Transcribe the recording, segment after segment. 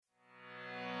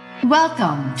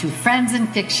Welcome to Friends in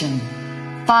Fiction,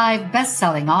 5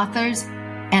 best-selling authors,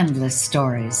 endless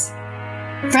stories.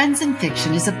 Friends in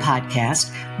Fiction is a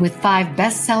podcast with 5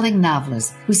 best-selling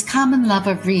novelists whose common love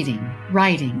of reading,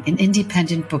 writing, and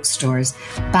independent bookstores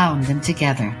bound them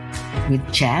together.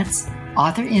 With chats,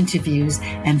 author interviews,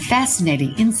 and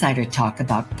fascinating insider talk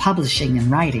about publishing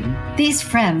and writing, these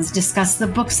friends discuss the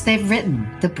books they've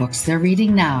written, the books they're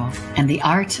reading now, and the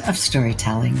art of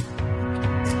storytelling.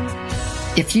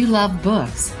 If you love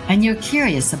books and you're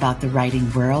curious about the writing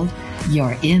world,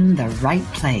 you're in the right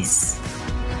place.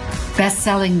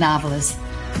 Best-selling novelists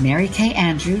Mary Kay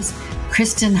Andrews,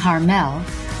 Kristin Harmel,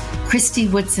 Christy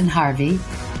Woodson Harvey,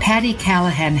 Patty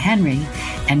Callahan Henry,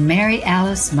 and Mary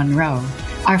Alice Monroe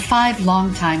are 5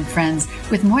 longtime friends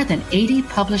with more than 80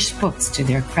 published books to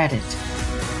their credit.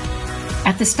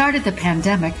 At the start of the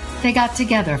pandemic, they got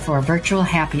together for a virtual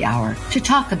happy hour to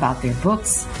talk about their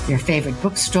books, their favorite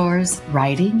bookstores,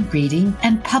 writing, reading,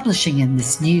 and publishing in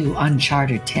this new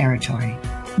uncharted territory.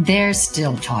 They're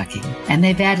still talking, and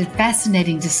they've added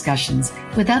fascinating discussions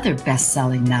with other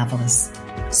best-selling novelists.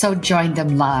 So join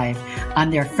them live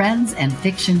on their Friends and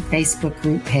Fiction Facebook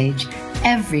group page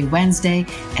every Wednesday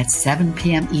at 7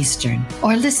 p.m. Eastern,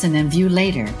 or listen and view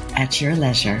later at your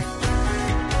leisure.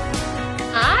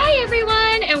 Hi,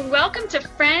 everyone, and welcome to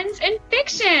Friends in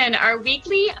Fiction, our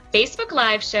weekly Facebook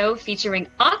Live show featuring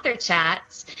author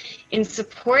chats in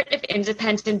support of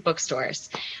independent bookstores.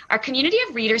 Our community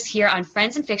of readers here on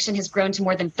Friends in Fiction has grown to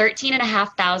more than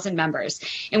 13,500 members,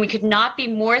 and we could not be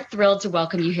more thrilled to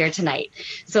welcome you here tonight.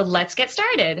 So let's get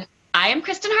started. I am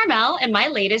Kristin Harmel, and my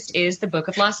latest is The Book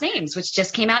of Lost Names, which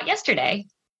just came out yesterday.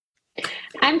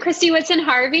 I'm Christy Woodson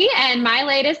Harvey, and my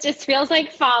latest is Feels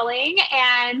Like Falling,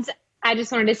 and I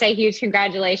just wanted to say huge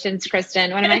congratulations,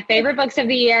 Kristin. One of my favorite books of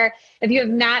the year. If you have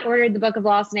not ordered The Book of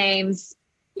Lost Names,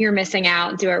 you're missing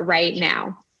out. Do it right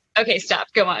now. Okay, stop.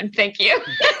 Go on. Thank you.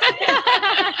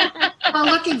 We're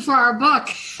looking for our book.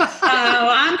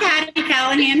 I'm Patty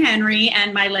Callahan Henry,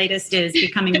 and my latest is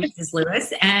Becoming Mrs.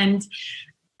 Lewis. And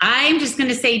I'm just going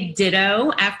to say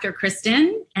ditto after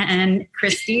Kristin and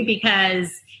Christy,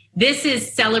 because this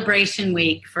is celebration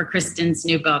week for Kristin's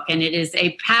new book, and it is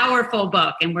a powerful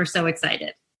book, and we're so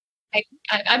excited.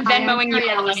 I'm Venmoing you.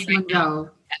 Alice Monroe.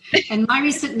 And my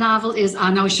recent novel is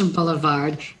On Ocean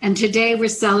Boulevard, and today we're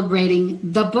celebrating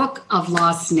The Book of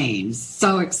Lost Names.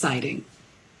 So exciting.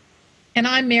 And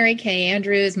I'm Mary Kay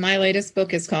Andrews. My latest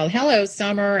book is called Hello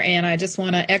Summer, and I just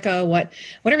want to echo what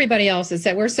everybody else has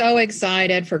said. We're so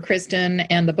excited for Kristin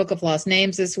and The Book of Lost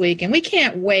Names this week, and we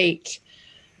can't wait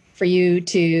for you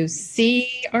to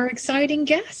see our exciting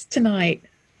guest tonight.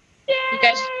 You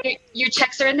guys, your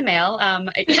checks are in the mail.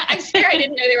 I swear I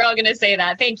didn't know they were all going to say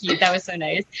that. Thank you. That was so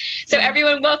nice. So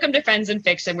everyone, welcome to Friends in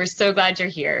Fiction. We're so glad you're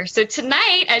here. So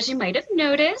tonight, as you might have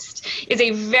noticed, is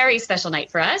a very special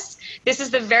night for us. This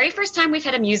is the very first time we've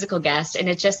had a musical guest, and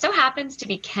it just so happens to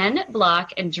be Ken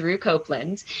Block and Drew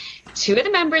Copeland, 2 of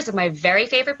the members of my very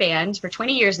favorite band for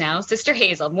 20 years now, Sister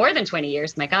Hazel, more than 20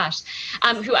 years, my gosh,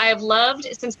 who I have loved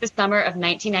since the summer of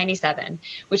 1997,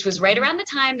 which was right around the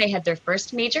time they had their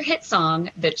first major hit song,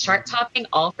 the chart-topping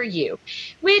All For You,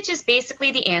 which is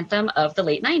basically the anthem of the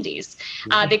late 90s.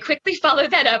 They quickly followed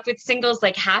that up with singles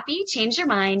like Happy, Change Your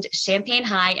Mind, Champagne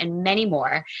High, and many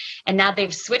more. And now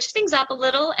they've switched things up a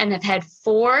little and have had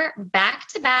 4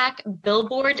 back-to-back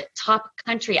Billboard Top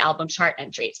Country album chart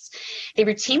entries. They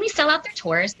routinely sell out their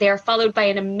tours. They are followed by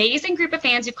an amazing group of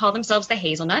fans who call themselves the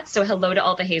Hazelnuts. So hello to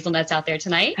all the Hazelnuts out there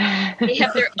tonight. They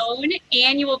have their own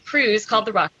annual cruise called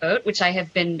the Rock Boat, which I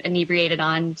have been inebriated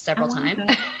on several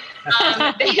times.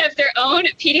 They have their own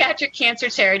pediatric cancer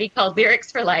charity called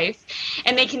Lyrics for Life,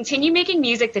 and they continue making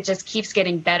music that just keeps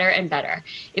getting better and better.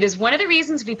 It is one of the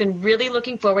reasons we've been really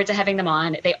looking forward to having them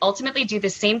on. They ultimately do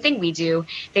the same thing we do.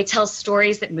 They tell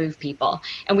stories that move people,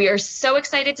 and we are so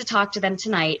excited to talk to them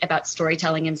tonight about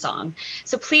storytelling and song.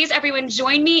 So please, everyone,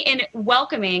 join me in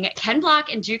welcoming Ken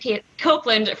Block and Drew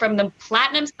Copeland from the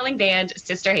platinum-selling band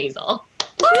Sister Hazel.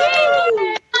 Woo!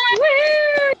 Woo!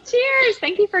 Cheers!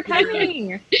 Thank you for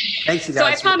coming. Thanks, you guys. So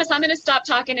I promise I'm going to stop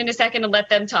talking in a second and let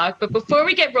them talk. But before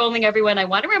we get rolling, everyone, I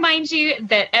want to remind you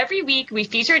that every week we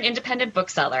feature an independent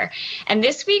bookseller. And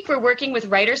this week we're working with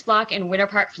Writer's Block in Winter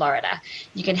Park, Florida.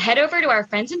 You can head over to our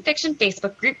Friends in Fiction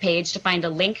Facebook group page to find a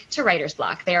link to Writer's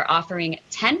Block. They are offering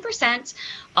 10%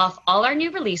 off all our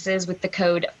new releases with the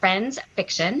code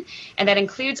FRIENDSFICTION, and that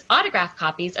includes autographed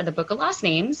copies of the Book of Lost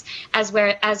Names, as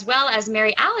well as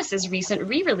Mary Alice's recent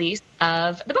re-release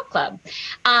of the book club.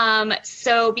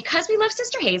 So because because we love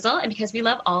Sister Hazel and because we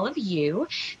love all of you,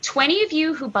 20 of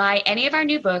you who buy any of our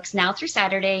new books now through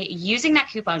Saturday using that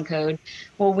coupon code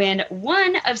will win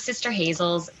one of Sister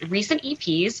Hazel's recent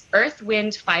EPs, Earth,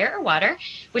 Wind, Fire, or Water,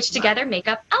 which together make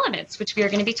up Elements, which we are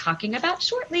going to be talking about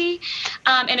shortly.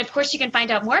 And of course, you can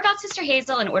find out more about Sister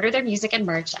Hazel and order their music and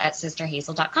merch at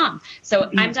sisterhazel.com.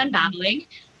 So I'm done babbling.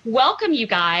 Welcome, you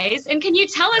guys. And can you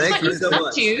tell us what you've been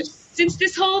up to since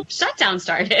this whole shutdown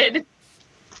started?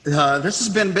 This has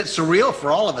been a bit surreal for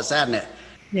all of us, hasn't it?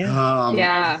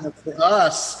 Yeah. For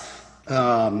us,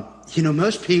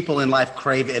 most people in life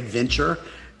crave adventure.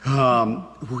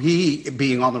 We,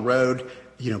 being on the road,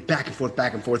 back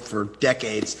and forth for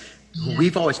decades,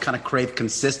 we've always kind of craved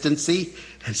consistency.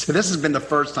 And so this has been the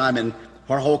first time in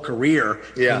our whole career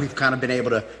that we've kind of been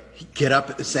able to get up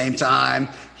at the same time,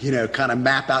 kind of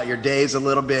map out your days a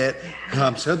little bit.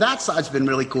 So that side's been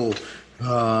really cool.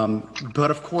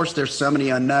 But of course, there's so many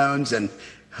unknowns, and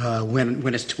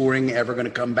when is touring ever going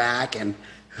to come back? And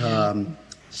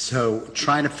so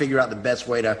trying to figure out the best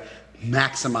way to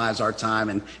maximize our time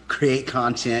and create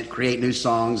content, create new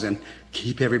songs, and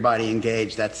keep everybody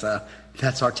engaged. That's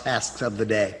our tasks of the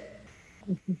day.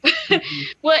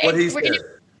 Well, what he said.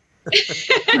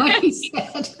 What he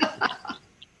said.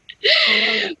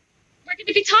 We're going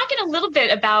to be talking a little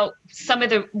bit about some of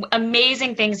the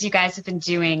amazing things you guys have been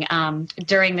doing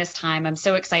during this time. I'm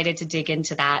so excited to dig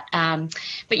into that.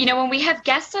 But, when we have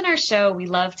guests on our show, we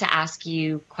love to ask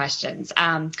you questions.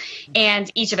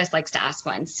 And each of us likes to ask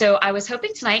one. So I was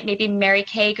hoping tonight maybe Mary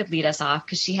Kay could lead us off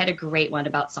because she had a great one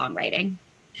about songwriting.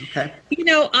 Okay.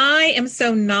 I am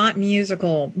so not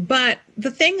musical, but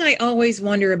the thing I always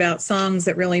wonder about songs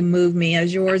that really move me,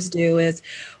 as yours do, is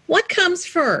what comes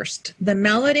first, the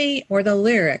melody or the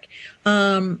lyric?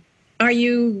 Do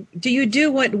you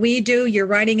do what we do? You're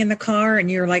riding in the car and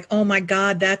you're like, oh my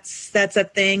God, that's a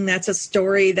thing, that's a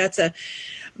story, that's a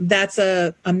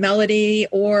melody,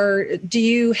 or do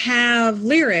you have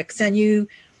lyrics and you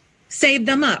save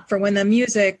them up for when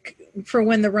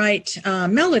the right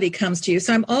melody comes to you?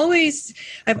 So I've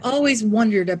always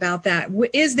wondered about that.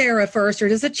 Is there a first, or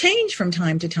does it change from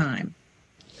time to time?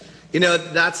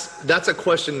 That's a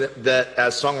question that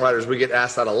as songwriters we get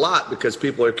asked that a lot because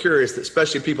people are curious,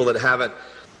 especially people that haven't,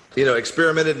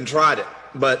 experimented and tried it.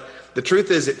 But the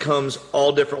truth is it comes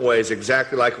all different ways,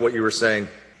 exactly like what you were saying.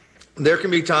 There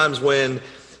can be times when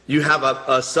you have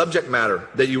a subject matter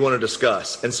that you want to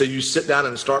discuss. And so you sit down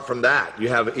and start from that. You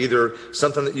have either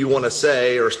something that you want to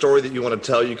say or a story that you want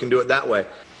to tell. You can do it that way.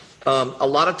 A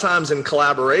lot of times in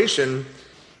collaboration,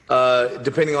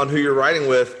 depending on who you're writing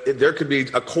with, there could be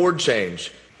a chord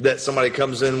change that somebody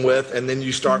comes in with, and then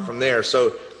you start from there.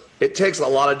 So it takes a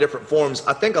lot of different forms.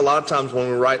 I think a lot of times when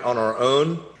we write on our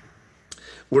own,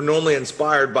 we're normally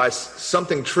inspired by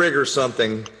something triggers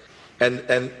something,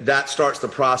 and that starts the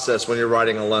process when you're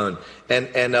writing alone.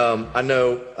 And I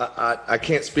know I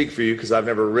can't speak for you because I've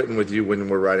never written with you when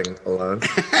we're writing alone.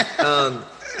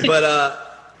 But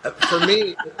for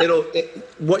me,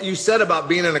 what you said about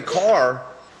being in a car,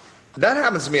 that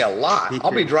happens to me a lot.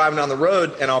 I'll be driving down the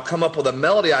road and I'll come up with a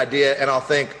melody idea and I'll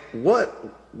think, where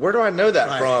do I know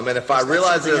that from? And if I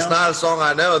realize that it's not a song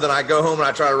I know, then I go home and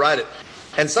I try to write it.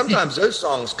 And sometimes those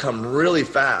songs come really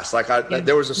fast. Like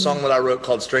there was a song that I wrote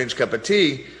called Strange Cup of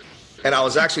Tea, and I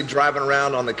was actually driving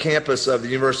around on the campus of the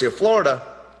University of Florida,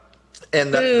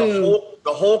 and the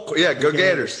whole go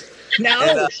Gators.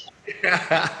 No.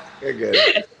 You're good.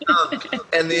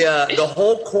 And the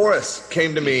whole chorus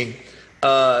came to me.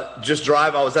 Just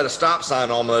drive. I was at a stop sign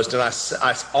almost, and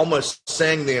I almost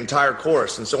sang the entire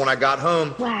chorus. And so when I got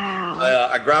home,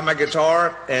 I grabbed my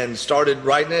guitar and started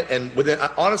writing it. And within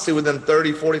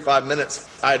 30, 45 minutes,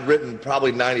 I had written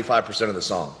probably 95% of the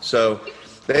song. So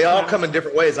they all come in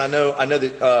different ways. I know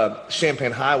that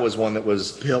Champagne High was one that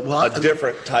was a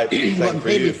different type of thing for you. What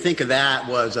made me think of that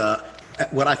was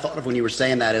what I thought of when you were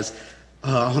saying that is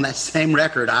on that same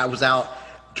record, I was out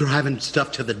driving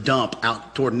stuff to the dump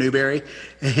out toward Newberry,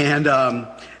 and on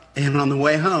the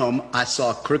way home I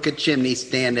saw Crooked Chimney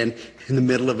standing in the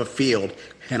middle of a field,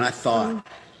 and I thought,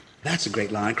 that's a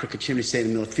great line, Crooked Chimney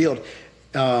standing in the middle of the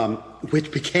field, which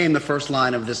became the first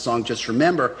line of this song, Just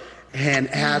Remember. And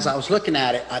as I was looking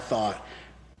at it, I thought,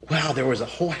 wow, there was a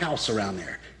whole house around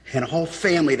there and a whole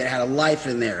family that had a life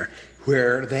in there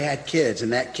where they had kids,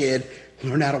 and that kid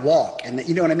learned how to walk, and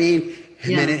you know what I mean?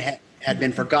 And then it had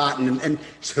been forgotten. And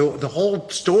so the whole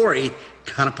story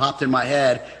kind of popped in my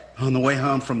head on the way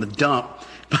home from the dump.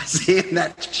 by seeing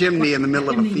that chimney in the middle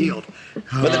of a field.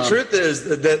 But the truth is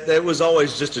that it was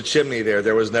always just a chimney there.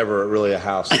 There was never really a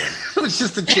house there. It was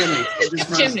just a chimney.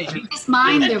 Chimney. In his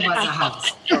mind, there was a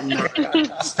house.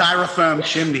 Styrofoam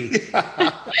chimney.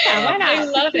 I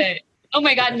love it. Oh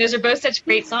my God. And those are both such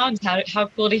great songs. How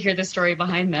cool to hear the story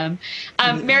behind them.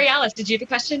 Mary Alice, did you have a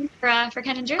question for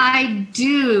Ken and Drew? I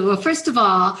do. Well, first of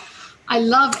all, I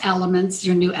love Elements,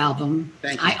 your new album.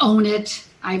 Thank you. I own it.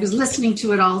 I was listening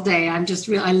to it all day. I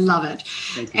love it.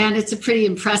 And it's a pretty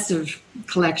impressive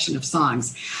collection of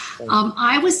songs.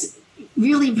 I was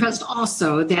really impressed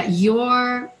also that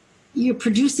you're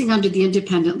producing under the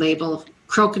independent label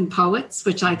Croaking Poets,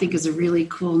 which I think is a really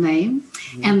cool name,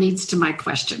 and leads to my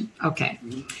question. Okay.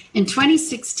 In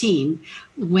 2016,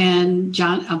 when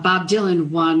Bob Dylan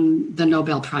won the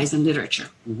Nobel Prize in Literature,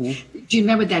 do you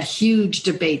remember that huge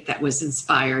debate that was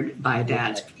inspired by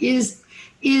that?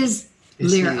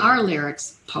 Are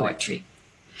lyrics poetry?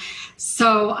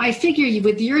 So I figure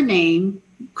with your name,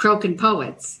 Croaking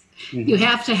Poets, you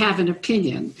have to have an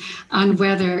opinion on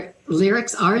whether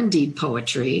lyrics are indeed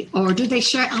poetry, or do they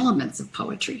share elements of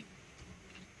poetry?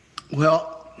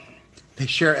 Well, they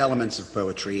share elements of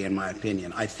poetry, in my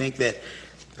opinion. I think that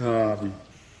I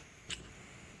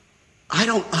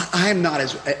am not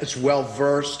as well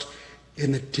versed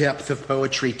in the depth of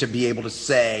poetry to be able to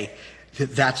say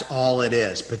that that's all it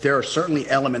is. But there are certainly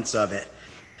elements of it.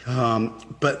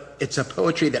 But it's a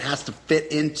poetry that has to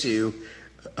fit into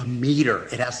a meter.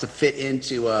 It has to fit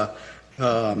into a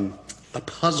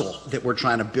puzzle that we're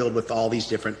trying to build with all these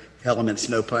different elements,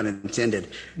 no pun intended.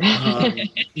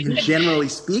 Generally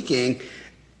speaking,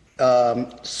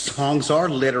 songs are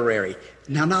literary.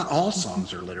 Now, not all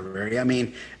songs are literary. I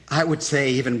mean, I would say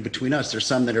even between us, there's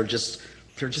some that are just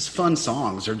fun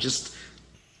songs or just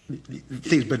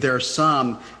things, but there are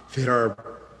some that are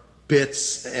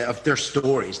bits of their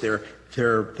stories. They're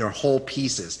whole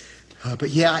pieces. But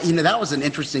yeah, that was an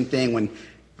interesting thing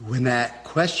when that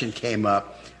question came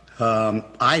up.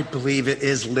 I believe it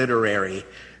is literary.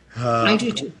 I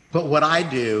do too. But what I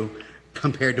do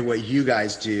compared to what you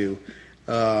guys do,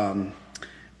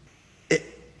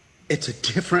 it's a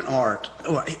different art.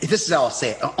 This is how I'll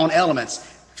say it. On Elements,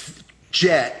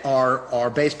 Jet, our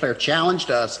bass player, challenged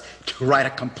us to write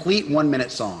a complete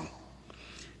 1-minute song.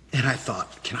 And I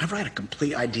thought, can I write a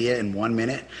complete idea in 1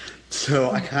 minute?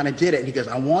 So I kind of did it. And he goes,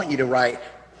 I want you to write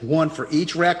one for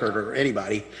each record or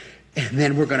anybody, and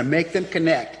then we're going to make them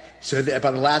connect so that by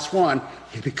the last one,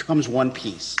 it becomes one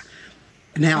piece.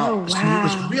 Now, so it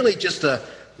was really just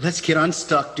let's get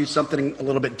unstuck, do something a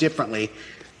little bit differently.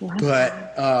 Wow.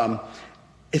 But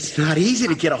it's not easy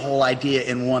to get a whole idea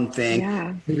in one thing.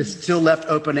 Yeah. It's still left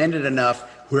open-ended enough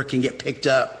where it can get picked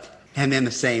up, and then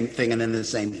the same thing, and then the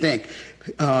same thing.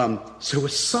 So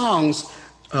with songs,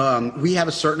 we have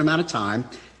a certain amount of time,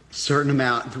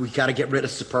 we got to get rid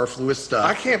of superfluous stuff.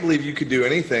 I can't believe you could do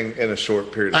anything in a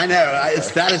short period of time. I know.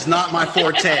 That is not my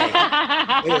forte.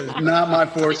 It is not my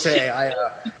forte.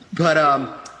 But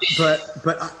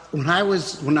when I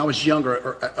was younger,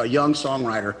 or a young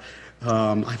songwriter,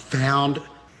 I found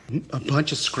a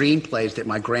bunch of screenplays that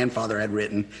my grandfather had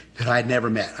written that I'd never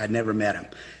met. I'd never met him.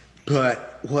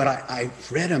 But I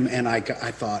read them and I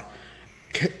thought,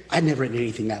 I'd never written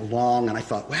anything that long. And I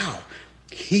thought, wow,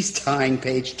 he's tying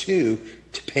page 2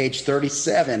 to page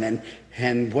 37.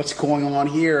 And what's going on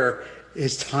here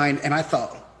is tying. And I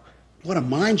thought, what a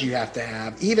mind you have to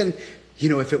have. Even,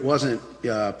 if it wasn't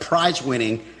prize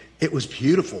winning, it was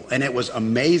beautiful and it was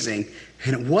amazing.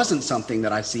 And it wasn't something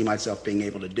that I see myself being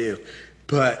able to do.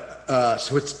 But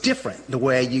so it's different the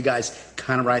way you guys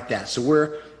kind of write that. So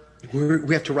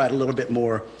we have to write a little bit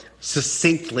more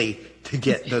succinctly to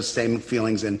get those same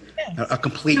feelings in a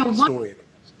complete story.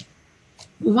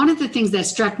 One of the things that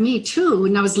struck me too,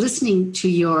 when I was listening to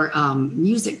your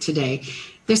music today,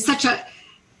 there's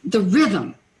the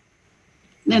rhythm.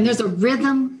 And there's a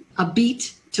rhythm, a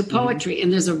beat to poetry,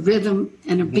 and there's a rhythm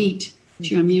and a beat to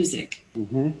your music.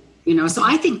 Mm-hmm. So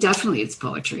I think definitely it's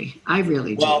poetry. I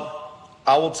really do. Well,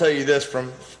 I will tell you this,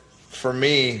 for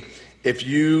me, if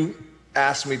you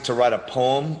ask me to write a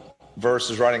poem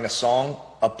versus writing a song,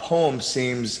 a poem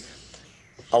seems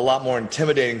a lot more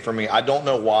intimidating for me. I don't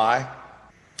know why.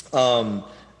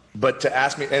 But to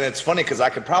ask me, and it's funny because I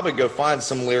could probably go find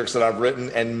some lyrics that I've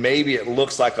written and maybe it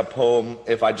looks like a poem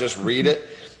if I just read it.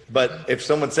 But if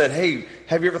someone said, hey,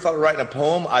 have you ever thought of writing a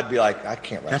poem? I'd be like, I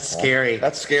can't write a poem. That's scary.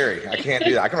 That's scary. I can't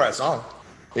do that. I can write a song.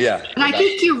 Yeah. And I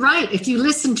think you're right. If you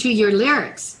listen to your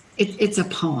lyrics, it's a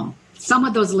poem. Some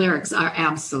of those lyrics are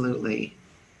absolutely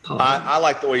poetry. I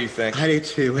like the way you think. I do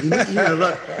too. And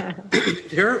look,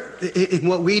 in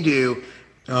what we do,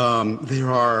 there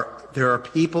are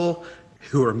people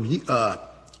who are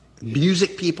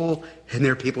music people and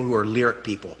there are people who are lyric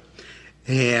people.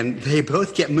 And they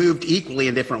both get moved equally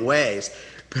in different ways.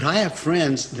 But I have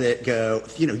friends that go,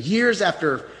 years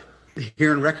after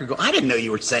hearing record, go, I didn't know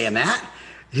you were saying that.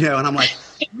 And I'm like,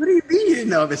 what do you mean you didn't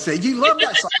know this? You love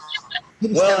that song.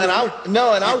 Well,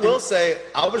 and I will say,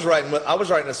 I was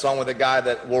writing a song with a guy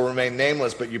that will remain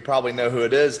nameless, but you probably know who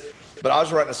it is. But I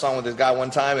was writing a song with this guy one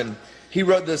time, and he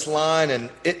wrote this line, and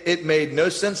it made no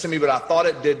sense to me, but I thought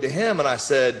it did to him. And I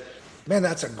said, man,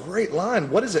 that's a great line.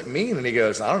 What does it mean? And he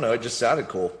goes, I don't know. It just sounded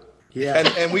cool. Yeah.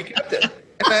 And we kept it.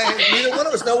 And neither one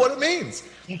of us know what it means.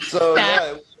 So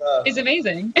that is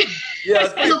amazing.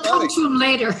 Yeah, it'll come to him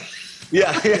later.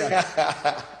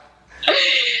 Yeah.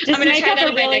 Just make up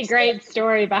a really great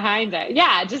story behind it.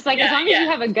 Yeah, just like as long as you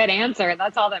have a good answer,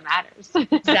 that's all that matters.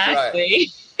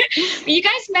 Exactly. You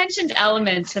guys mentioned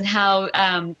elements and how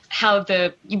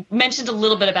you mentioned a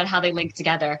little bit about how they link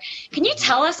together. Can you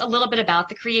tell us a little bit about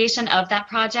the creation of that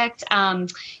project,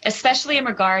 especially in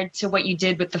regard to what you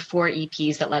did with the 4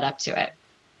 EPs that led up to it?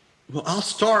 Well, I'll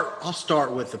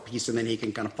start with the piece, and then he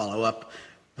can kind of follow up.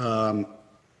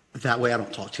 That way I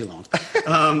don't talk too long.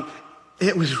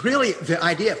 It was really, the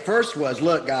idea at first was,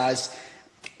 look, guys,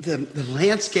 the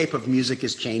landscape of music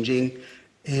is changing,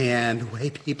 and the way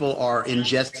people are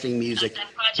ingesting music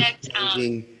is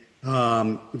changing.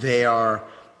 They're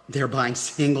buying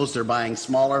singles, they're buying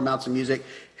smaller amounts of music,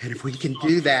 and if we can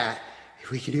do that,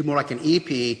 if we can do more like an EP,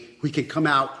 we can come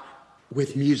out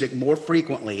with music more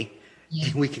frequently,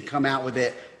 and we can come out with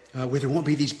it where there won't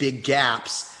be these big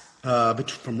gaps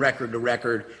from record to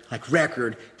record, like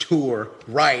record, tour,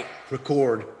 write,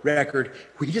 record, record.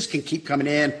 We just can keep coming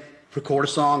in, record a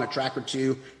song, a track or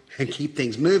two, and keep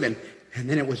things moving. And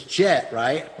then it was Jet,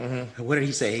 right? Mm-hmm. What did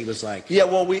he say? He was like, yeah,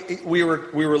 well, we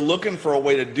were looking for a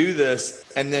way to do this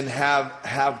and then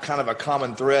have kind of a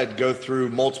common thread go through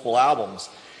multiple albums.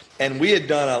 And we had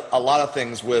done a lot of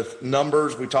things with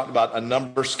numbers. We talked about a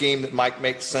number scheme that might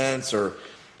make sense, or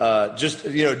just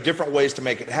different ways to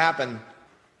make it happen.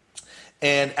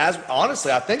 And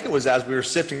honestly, I think it was as we were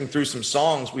sifting through some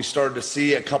songs, we started to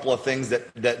see a couple of things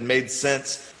that made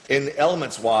sense in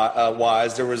elements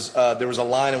wise. There was a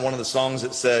line in one of the songs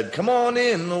that said, "Come on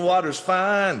in, the water's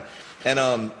fine," and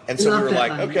so we were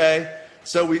like, okay.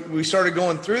 So we started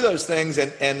going through those things,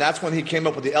 and that's when he came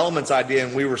up with the elements idea,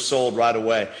 and we were sold right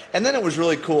away. And then it was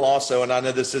really cool also, and I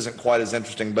know this isn't quite as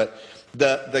interesting, but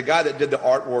the guy that did the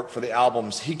artwork for the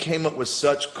albums, he came up with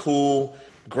such cool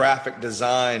graphic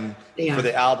design for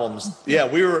the albums. Yeah,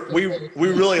 we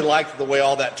really liked the way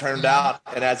all that turned out,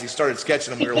 and as he started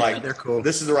sketching them, we were like, they're cool.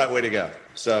 This is the right way to go.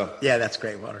 So yeah, that's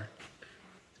great, Water.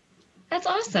 That's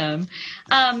awesome.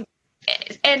 So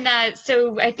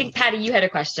I think Patty, you had a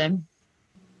question.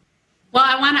 Well,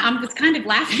 I was kind of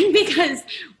laughing because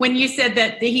when you said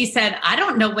that, he said, I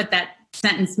don't know what that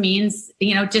sentence means.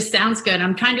 It just sounds good.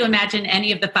 I'm trying to imagine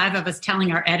any of the 5 of us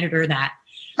telling our editor that.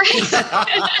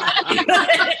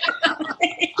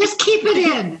 Just keep it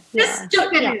in. Just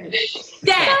keep it in.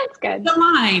 Sounds good. The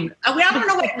line. I don't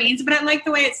know what it means, but I like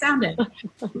the way it sounded.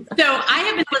 So I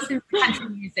have been listening to country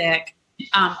music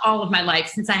all of my life,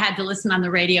 since I had to listen on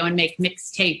the radio and make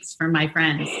mixtapes for my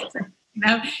friends.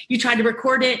 You try to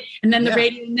record it, and then the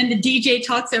radio, and then the DJ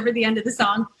talks over the end of the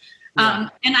song.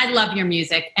 And I love your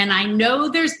music. And I know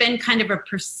there's been kind of a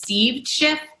perceived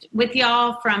shift with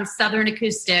y'all from Southern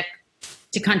acoustic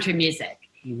to country music.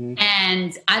 Mm-hmm.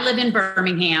 And I live in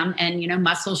Birmingham, and,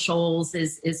 Muscle Shoals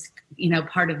is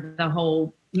part of the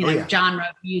whole, genre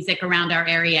of music around our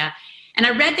area. And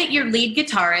I read that your lead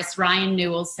guitarist, Ryan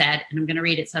Newell, said, and I'm going to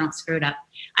read it so I don't screw it up,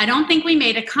 I don't think we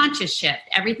made a conscious shift.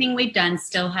 Everything we've done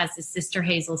still has the Sister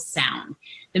Hazel sound.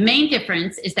 The main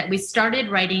difference is that we started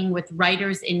writing with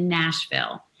writers in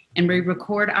Nashville, and we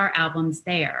record our albums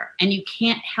there. And you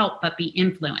can't help but be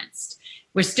influenced.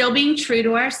 We're still being true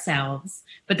to ourselves,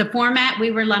 but the format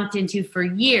we were lumped into for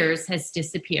years has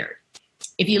disappeared.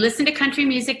 If you listen to country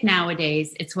music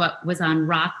nowadays, it's what was on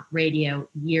rock radio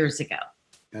years ago.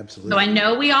 Absolutely. So I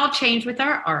know we all change with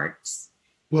our arts.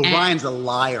 Well, Ryan's a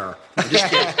liar. I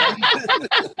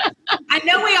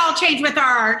know we all change with our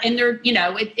art, and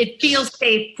it feels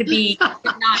safe to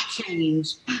not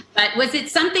change. But was it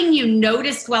something you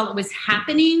noticed while it was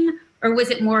happening, or was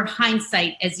it more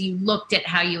hindsight as you looked at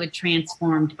how you had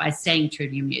transformed by staying true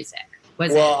to your music?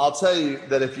 I'll tell you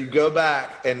that if you go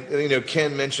back, and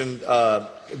Ken mentioned,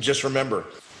 just remember,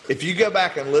 if you go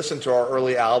back and listen to our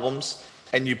early albums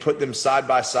and you put them side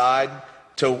by side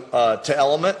to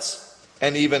Elements,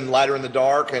 and even Lighter in the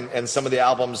Dark, and some of the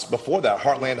albums before that,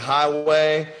 Heartland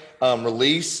Highway,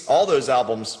 Release, all those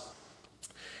albums,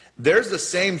 there's the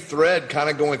same thread kind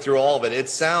of going through all of it.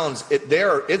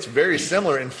 It's very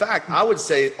similar. In fact, I would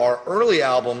say our early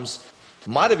albums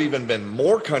might have even been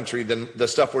more country than the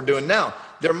stuff we're doing now.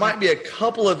 There might be a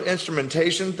couple of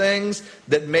instrumentation things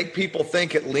that make people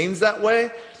think it leans that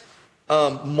way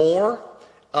more.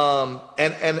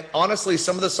 And honestly,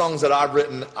 some of the songs that I've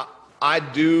written, I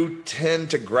do tend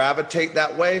to gravitate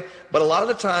that way. But a lot of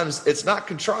the times it's not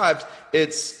contrived.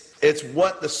 It's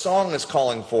what the song is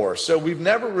calling for. So we've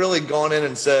never really gone in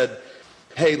and said,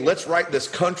 hey, let's write this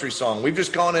country song. We've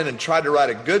just gone in and tried to write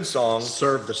a good song.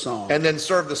 Serve the song. And then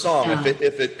serve the song. Yeah.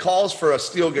 If it calls for a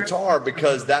steel guitar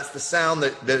because that's the sound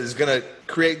that is going to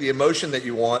create the emotion that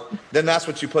you want, then that's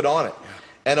what you put on it.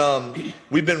 And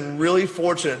we've been really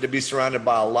fortunate to be surrounded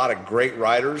by a lot of great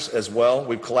writers as well.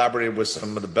 We've collaborated with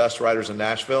some of the best writers in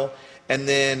Nashville. And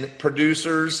then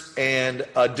producers and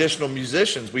additional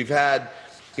musicians. We've had...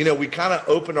 we kind of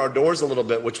opened our doors a little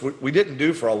bit, which we didn't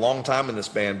do for a long time in this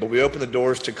band, but we opened the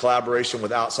doors to collaboration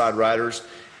with outside writers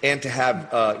and to have,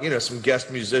 some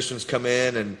guest musicians come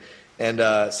in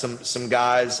and some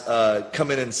guys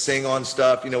come in and sing on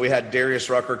stuff. We had Darius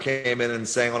Rucker came in and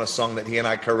sang on a song that he and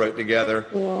I co-wrote together.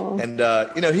 Cool. And,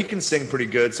 he can sing pretty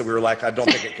good. So we were like, I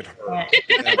don't think it could hurt.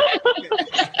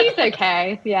 He's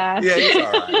okay. Yeah. Yeah, he's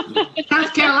all right.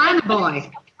 South Carolina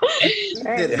boy.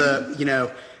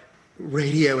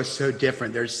 Radio is so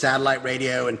different. There's satellite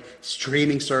radio and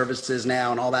streaming services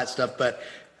now and all that stuff. But,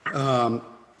 the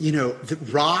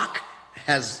rock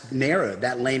has narrowed.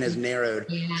 That lane has narrowed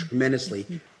tremendously.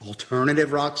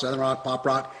 Alternative rock, southern rock, pop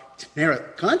rock, it's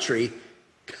narrowed. Country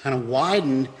kind of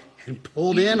widened and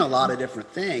pulled in a lot of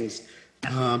different things.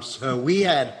 So we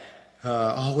had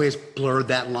always blurred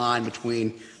that line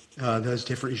between those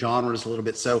different genres a little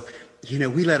bit. So,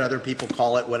 we let other people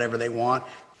call it whatever they want.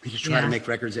 We just try to make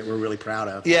records that we're really proud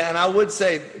of. Yeah, and I would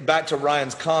say, back to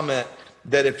Ryan's comment,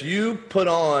 that if you put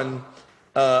on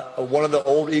one of the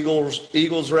old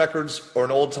Eagles records or an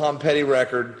old Tom Petty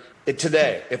record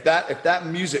today, if that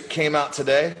music came out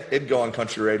today, it'd go on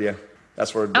country radio.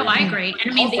 That's where it'd be. Oh, I agree.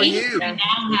 And I mean, the Eagles now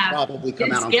have probably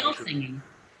come out on skill singing.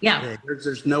 Yeah.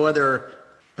 There's no other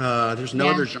other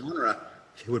genre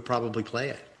who would probably play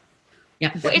it.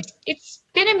 Yeah. Well, it's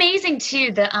been amazing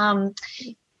too. The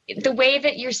way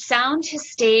that your sound has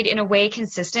stayed in a way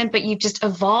consistent, but you've just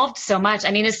evolved so much.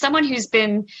 I mean, as someone who's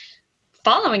been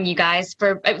following you guys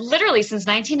for literally since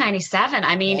 1997,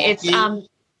 I mean, it's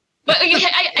but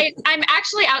I'm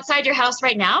actually outside your house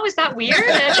right now. Is that weird?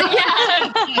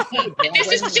 Yeah.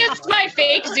 This is just my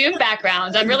fake Zoom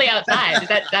background. I'm really outside.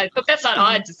 I hope that's not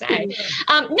odd to say.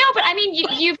 No, but I mean,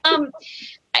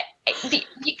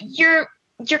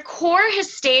 your core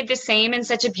has stayed the same in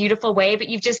such a beautiful way, but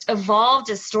you've just evolved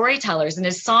as storytellers and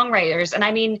as songwriters. And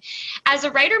I mean, as a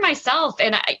writer myself,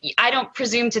 and I don't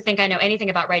presume to think I know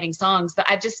anything about writing songs, but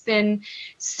I've just been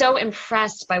so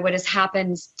impressed by what has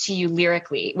happened to you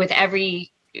lyrically with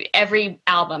every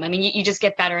album. I mean, you just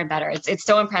get better and better. It's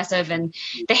so impressive. And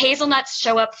the hazelnuts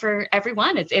show up for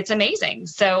everyone. It's amazing.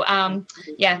 So,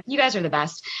 you guys are the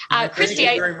best. Christy,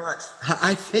 thank you very much.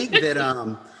 I think that,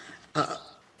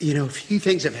 a few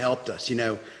things have helped us.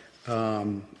 Andrew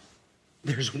and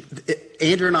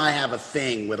I have a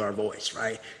thing with our voice,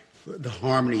 right? The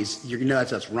harmonies.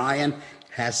 That's us. Ryan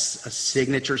has a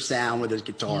signature sound with his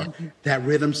guitar. Mm-hmm. That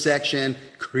rhythm section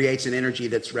creates an energy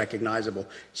that's recognizable.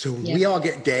 So we all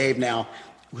get Dave now.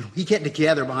 When we get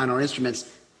together behind our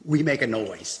instruments, we make a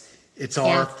noise. It's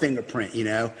our fingerprint,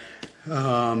 There's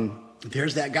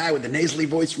that guy with the nasally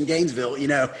voice from Gainesville,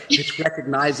 it's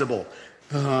recognizable.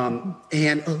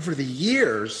 And over the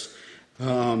years,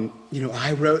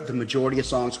 I wrote the majority of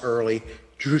songs early.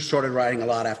 Drew started writing a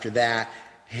lot after that.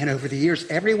 And over the years,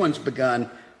 everyone's grown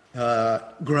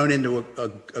into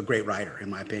a great writer, in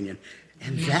my opinion.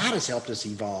 And that has helped us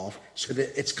evolve so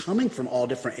that it's coming from all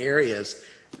different areas.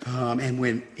 And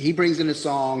when he brings in a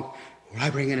song or I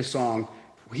bring in a song,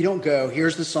 we don't go,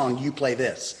 here's the song, you play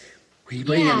this. We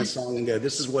bring in the song and go,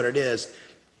 this is what it is.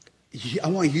 I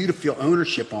want you to feel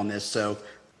ownership on this. So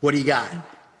what do you got?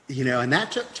 And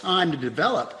that took time to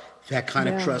develop that kind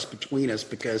of trust between us,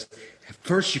 because at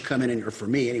first you come in, or for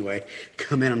me anyway,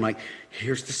 I'm like,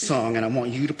 here's the song and I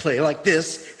want you to play like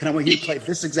this. And I want you to play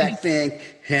this exact thing.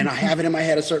 And I have it in my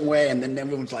head a certain way. And then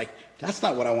everyone's like, that's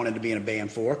not what I wanted to be in a band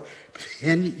for.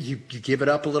 And you give it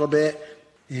up a little bit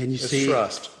and it's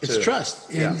trust. It's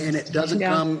trust. And it doesn't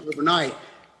come overnight,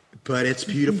 but it's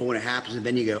beautiful when it happens. And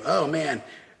then you go, oh man,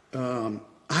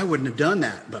 I wouldn't have done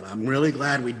that, but I'm really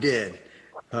glad we did.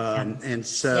 And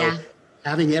so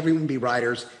having everyone be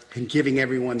writers and giving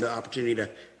everyone the opportunity to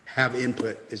have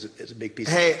input is a big piece.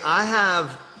 Hey, I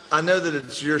have I know that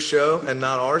it's your show and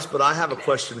not ours, but I have a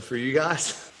question for you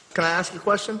guys. Can I ask a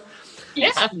question?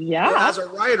 Yeah. Yeah. As a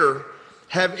writer,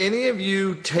 have any of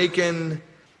you taken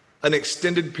an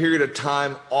extended period of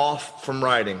time off from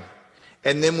writing?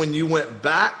 And then when you went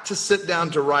back to sit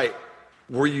down to write,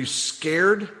 were you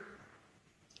scared?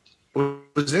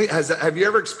 Have you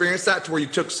ever experienced that to where you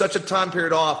took such a time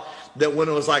period off that when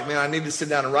it was like, man, I need to sit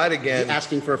down and write again? You're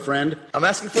asking for a friend? I'm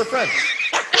asking for a friend.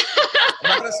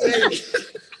 I'm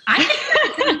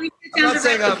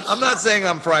not saying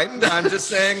I'm frightened. I'm just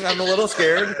saying I'm a little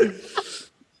scared.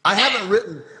 I haven't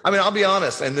written. I mean, I'll be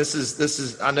honest, and this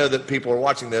is. I know that people are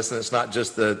watching this, and it's not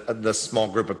just the small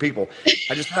group of people.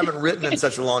 I just haven't written in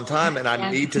such a long time, and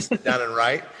I need to sit down and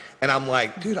write. And I'm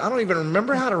like, dude, I don't even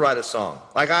remember how to write a song.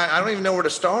 Like, I don't even know where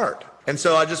to start. And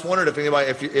so I just wondered if any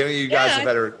of you guys have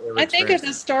ever I think at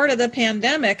the start of the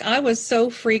pandemic, I was so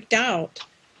freaked out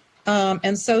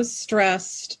and so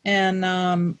stressed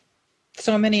and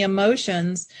so many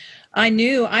emotions. I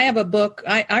knew I have a book.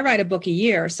 I write a book a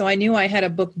year, so I knew I had a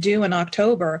book due in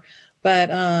October.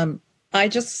 But I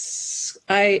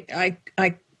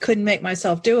couldn't make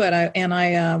myself do it, and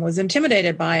I was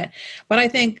intimidated by it. But I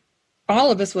think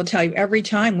all of us will tell you every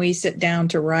time we sit down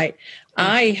to write,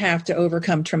 I have to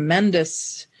overcome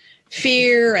tremendous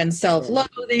fear and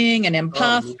self-loathing and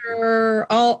imposter,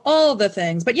 all the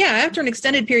things. But yeah, after an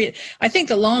extended period, I think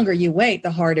the longer you wait,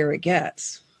 the harder it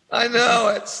gets. I know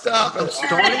it's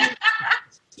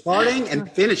starting and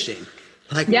finishing.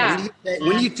 Like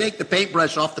when you take the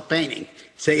paintbrush off the painting,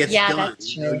 say it's done.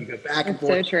 That's true. You go back and That's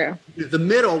forth. so true. The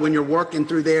middle, when you're working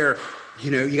through there,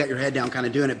 you got your head down, kind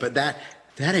of doing it. But that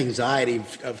anxiety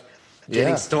of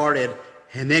getting started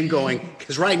and then going,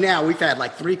 because right now we've had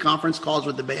like 3 conference calls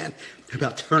with the band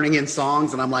about turning in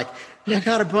songs, and I'm like, I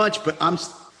got a bunch, but I'm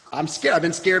scared. I've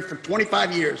been scared for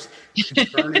 25 years to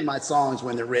turn in my songs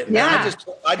when they're written. Yeah,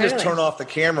 I just turn off the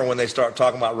camera when they start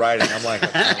talking about writing. I'm like,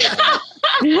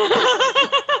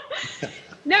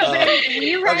 no, but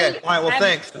we write. Okay, all right. Well,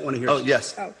 thanks. I want to hear. Oh,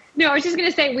 yes. No, I was just going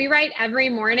to say we write every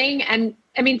morning, and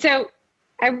I mean, so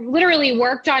I literally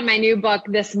worked on my new book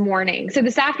this morning. So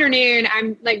this afternoon,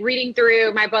 I'm like reading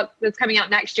through my book that's coming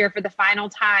out next year for the final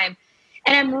time,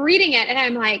 and I'm reading it, and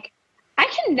I'm like, I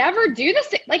can never do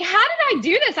this. Like, how did I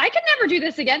do this? I can never do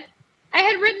this again. I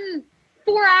had written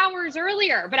 4 hours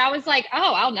earlier, but I was like,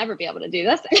 oh, I'll never be able to do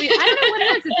this. I mean, I don't know what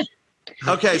it is.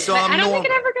 Okay, so I don't think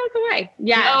it ever goes away.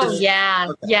 Yeah. Oh, yeah.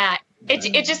 Okay. Yeah.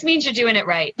 It just means you're doing it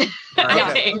right.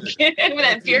 I think. When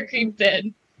that fear creeps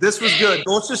in. This was good.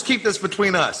 Let's just keep this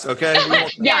between us, okay? We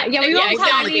won't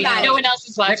tell anybody. No one else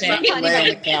is watching. We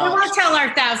won't tell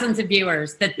our thousands of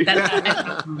viewers that.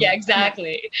 Yeah,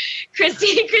 exactly.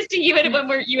 Christy, you had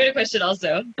a question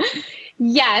also.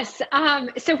 Yes.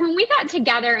 So when we got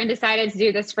together and decided to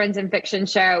do this Friends in Fiction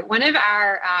show, one of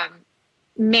our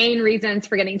main reasons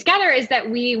for getting together is that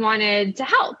we wanted to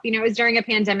help. It was during a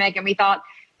pandemic, and we thought,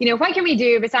 what can we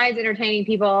do besides entertaining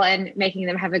people and making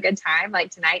them have a good time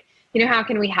like tonight? How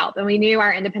can we help? And we knew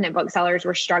our independent booksellers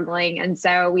were struggling. And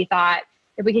so we thought,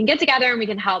 if we can get together and we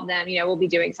can help them, we'll be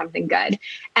doing something good.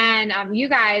 And you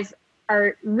guys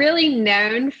are really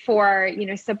known for,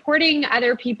 supporting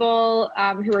other people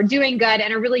who are doing good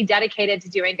and are really dedicated to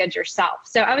doing good yourself.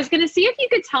 So I was going to see if you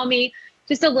could tell me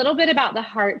just a little bit about The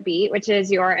Heartbeat, which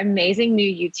is your amazing new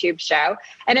YouTube show,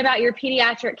 and about your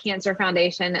Pediatric Cancer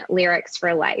Foundation, Lyrics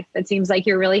for Life. It seems like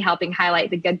you're really helping highlight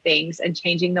the good things and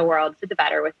changing the world for the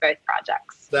better with both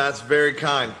projects. That's very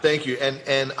kind. Thank you.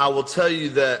 And I will tell you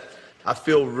that I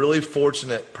feel really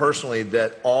fortunate personally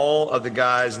that all of the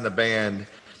guys in the band,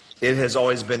 it has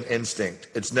always been instinct.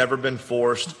 It's never been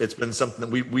forced. It's been something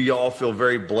that we all feel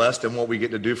very blessed in what we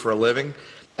get to do for a living.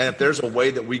 And if there's a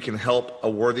way that we can help a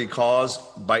worthy cause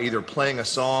by either playing a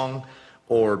song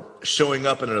or showing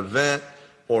up at an event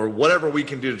or whatever we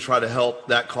can do to try to help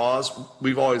that cause,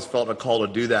 we've always felt a call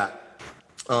to do that.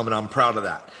 And I'm proud of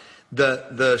that.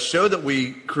 The show that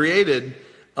we created,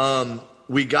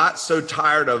 we got so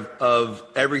tired of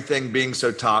everything being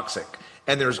so toxic.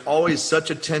 And there's always such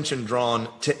attention drawn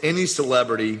to any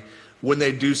celebrity when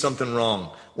they do something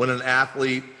wrong. When an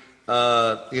athlete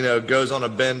goes on a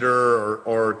bender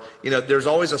or there's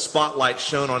always a spotlight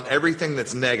shown on everything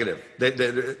that's negative,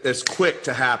 that's quick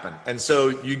to happen. And so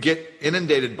you get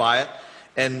inundated by it.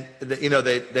 And,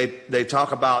 they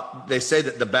talk about, they say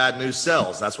that the bad news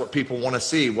sells. That's what people want to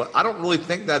see. Well, I don't really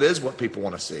think that is what people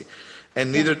want to see.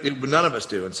 And none of us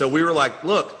do. And so we were like,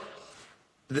 look,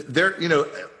 there,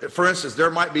 for instance, there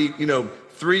might be,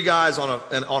 3 guys on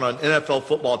an NFL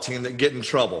football team that get in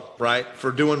trouble, right?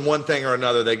 For doing one thing or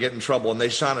another, they get in trouble and they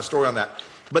shine a story on that.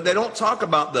 But they don't talk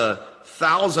about the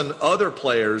 1,000 other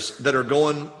players that are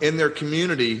going in their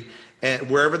community and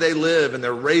wherever they live, and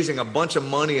they're raising a bunch of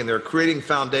money, and they're creating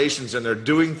foundations, and they're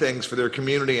doing things for their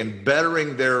community and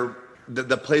bettering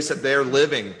the place that they're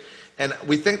living. And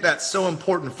we think that's so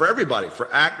important for everybody,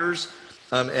 for actors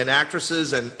and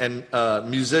actresses and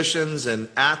musicians and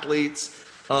athletes.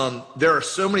 There are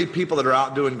so many people that are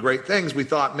out doing great things. We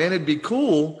thought, man, it'd be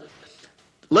cool.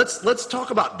 Let's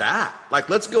talk about that. Like,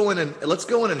 let's go in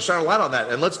and shine a light on that,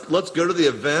 and let's go to the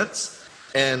events,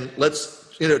 and let's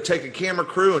take a camera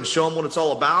crew and show them what it's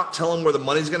all about. Tell them where the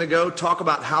money's going to go. Talk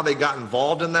about how they got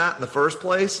involved in that in the first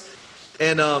place.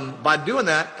 And by doing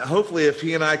that, hopefully, if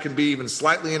he and I can be even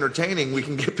slightly entertaining, we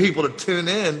can get people to tune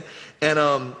in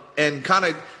and kind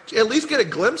of at least get a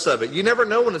glimpse of it. You never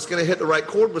know when it's going to hit the right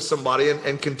chord with somebody,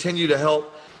 and continue to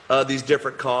help these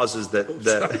different causes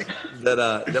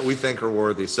that we think are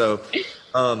worthy. So,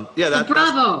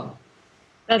 bravo.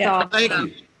 That's awesome. Thank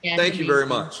you. Yeah, Thank you very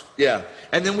much. Yeah.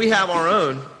 And then we have our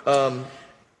own. Our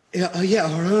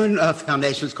own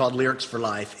foundation is called Lyrics for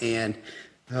Life. And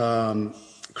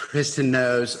Kristen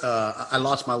knows I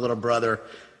lost my little brother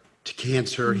to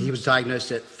cancer. He was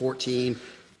diagnosed at 14.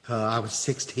 I was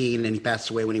 16, and he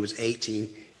passed away when he was 18.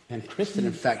 And Kristen,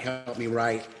 in fact, helped me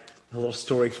write a little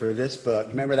story for this book.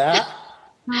 Remember that?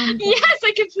 Yes,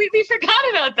 I completely forgot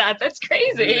about that. That's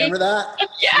crazy. Remember that?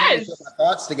 Yes. Put my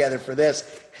thoughts together for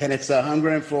this, and it's Hunger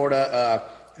in Florida.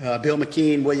 Bill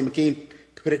McKean, William McKean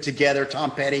put it together.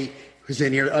 Tom Petty, who's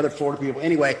in here, other Florida people.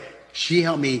 Anyway, she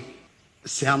helped me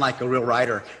sound like a real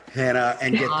writer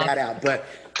and get that out. But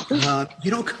you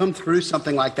don't come through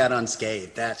something like that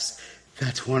unscathed.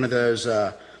 That's one of those.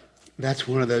 That's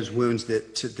one of those wounds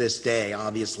that to this day,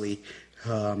 obviously,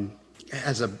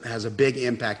 has a big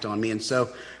impact on me. And so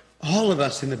all of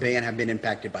us in the band have been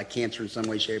impacted by cancer in some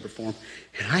way, shape, or form.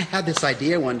 And I had this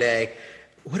idea one day,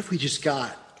 what if we just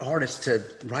got artists to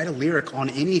write a lyric on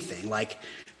anything? Like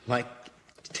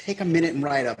take a minute and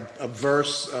write a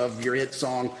verse of your hit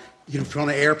song, if you're on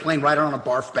an airplane, write it on a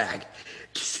barf bag.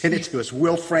 Send it to us.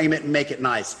 We'll frame it and make it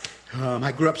nice.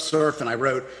 I grew up surfing. I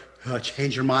wrote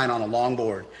Change Your Mind on a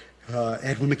longboard.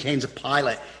 Edwin McCain's a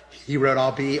pilot. He wrote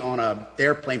I'll Be on an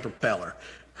airplane propeller.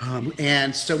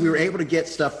 And so we were able to get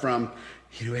stuff from,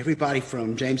 everybody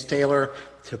from James Taylor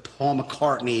to Paul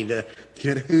McCartney to,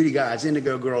 the Hootie Guys,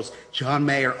 Indigo Girls, John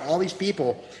Mayer, all these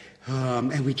people.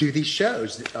 And we do these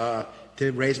shows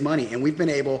to raise money. And we've been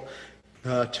able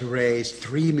to raise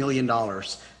 $3 million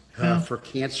for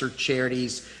cancer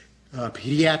charities,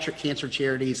 pediatric cancer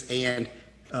charities, and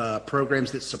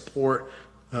programs that support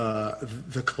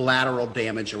the collateral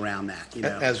damage around that,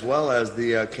 as well as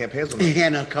the Camp Hazelnuts.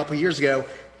 And a couple years ago,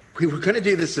 we were going to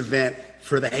do this event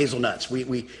for the Hazelnuts.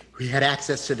 We had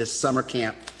access to this summer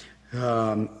camp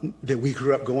that we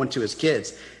grew up going to as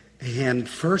kids. And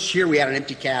first year we had an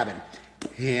empty cabin,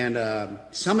 and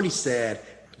somebody said,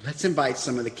 let's invite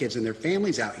some of the kids and their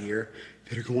families out here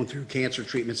that are going through cancer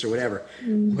treatments or whatever.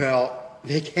 Well,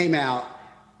 they came out.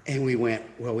 And we went,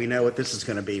 well, we know what this is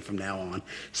going to be from now on.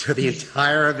 So the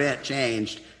entire event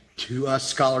changed to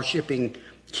us scholarshiping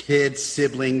kids,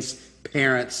 siblings,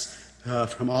 parents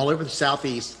from all over the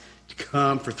Southeast to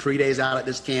come for 3 days out at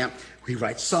this camp. We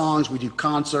write songs, we do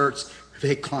concerts,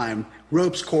 they climb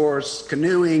ropes course,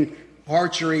 canoeing,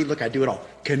 archery. Look, I do it all.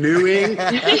 Canoeing,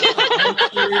 archery,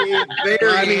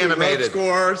 very animated.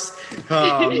 Ropes course.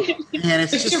 And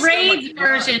it's just charades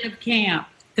version of camp.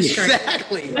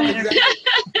 Exactly.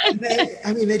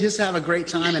 They just have a great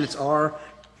time, and it's our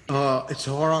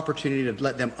opportunity to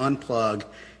let them unplug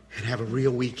and have a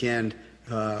real weekend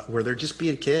where they're just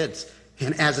being kids.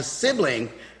 And as a sibling,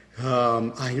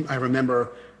 I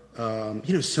remember,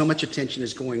 so much attention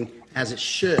is going, as it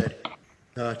should,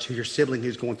 to your sibling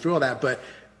who's going through all that, but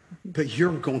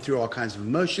you're going through all kinds of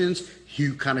emotions.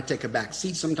 You kind of take a back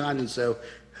seat sometimes, and so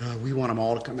we want them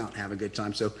all to come out and have a good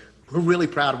time. So we're really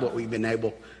proud of what we've been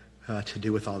able to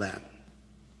do with all that.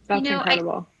 That's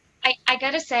incredible. I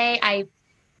gotta say,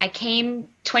 I came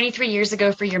 23 years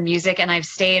ago for your music, and I've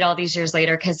stayed all these years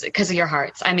later because of your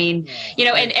hearts. I mean,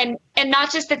 and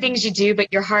not just the things you do,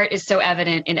 but your heart is so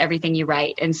evident in everything you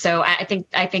write. And so I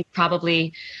think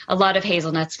probably a lot of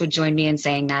Hazelnuts would join me in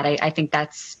saying that. I think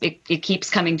it keeps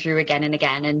coming through again and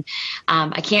again. And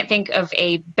I can't think of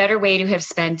a better way to have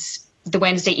spent the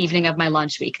Wednesday evening of my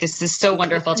launch week. This is so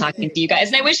wonderful talking to you guys.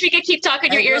 And I wish we could keep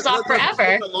talking your ears off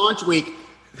forever. Launch week.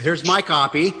 There's my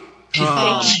copy.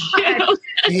 Thank you.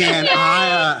 And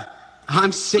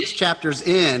I'm 6 chapters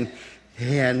in.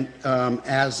 And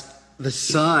as the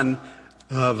son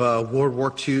of a World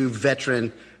War II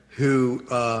veteran who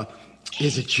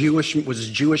was a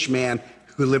Jewish man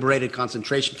who liberated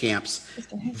concentration camps,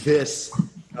 this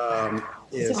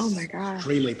is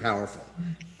extremely powerful.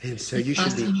 And so you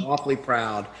should be awfully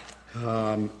proud.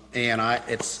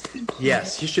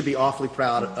 Yes, you should be awfully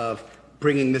proud of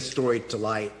bringing this story to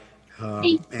light.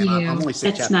 Thank you. I'm only 6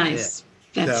 That's chapters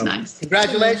in. That's nice.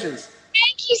 Congratulations.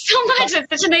 Thank you so much. That's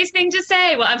such a nice thing to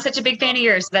say. Well, I'm such a big fan of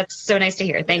yours. That's so nice to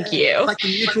hear. Thank you. It's like the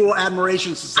Mutual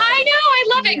Admiration Society. I know. I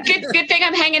love it. Good thing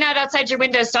I'm hanging out outside your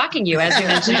window stalking you, as you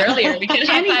mentioned earlier. We could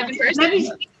high five in person.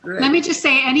 Let me just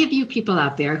say, any of you people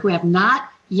out there who have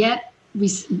not yet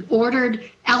ordered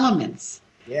Elements,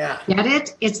 Yeah. get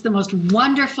it? It's the most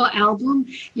wonderful album.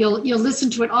 You'll listen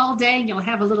to it all day, and you'll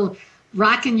have a little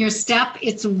rock in your step.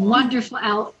 It's wonderful.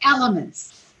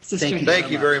 Elements. Sister. Thank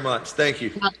you very much. Thank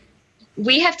you.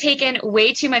 We have taken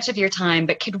way too much of your time,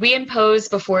 but could we impose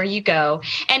before you go?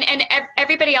 And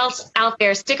everybody else out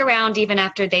there, stick around even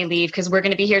after they leave, because we're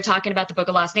going to be here talking about the Book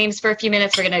of Lost Names for a few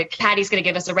minutes. Patty's going to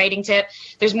give us a writing tip.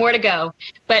 There's more to go.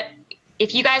 But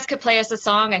if you guys could play us a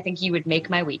song, I think you would make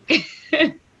my week.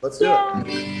 Let's do it.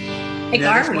 Like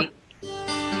our week. I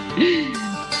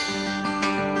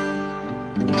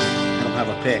don't have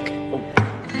a pick.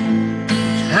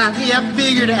 I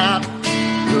figured out,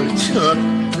 but it took a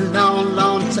long,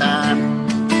 long time.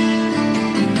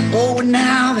 Oh,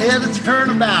 now there's a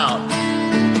turnabout,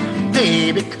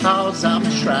 maybe because I'm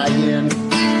trying.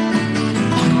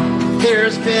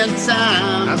 There's been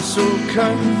times I'm so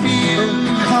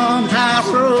confused on high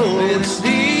roads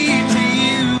lead to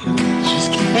you.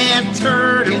 Just can't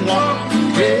turn and walk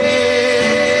away.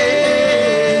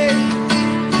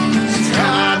 It's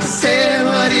time to say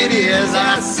what it is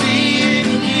I see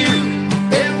in you,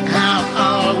 and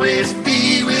I'll always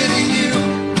be with you.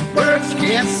 Words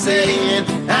can't say it,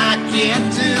 I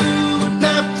can't do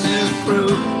enough to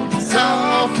prove it's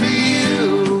all for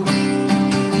you.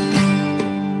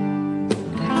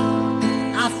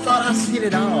 I thought I'd seen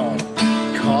it all,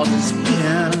 'cause it's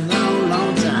been a long,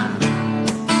 long time.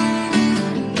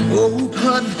 Oh,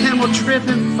 but then we'll trip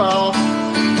and fall.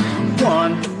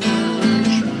 One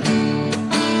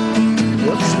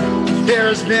try.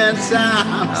 There's been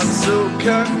times I'm so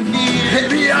confused.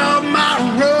 Maybe all my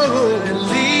road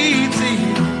leads to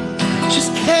you.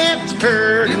 Just can't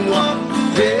turn and walk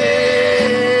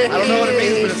away. I don't know what it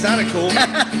means, but it sounded cool.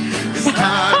 It's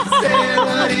hard to say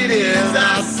what it is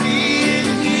I see in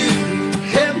you,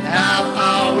 and I'll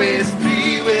always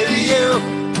be with you.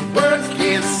 Words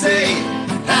can't say,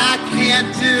 I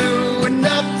can't do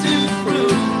enough to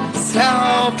prove it's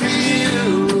all for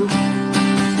you.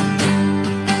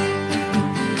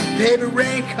 Baby,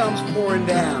 rain comes pouring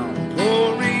down,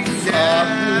 from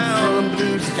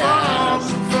blue skies.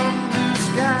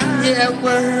 Yeah,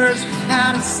 words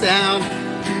without a sound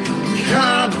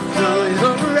come from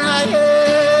your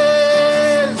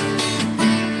eyes.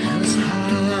 It's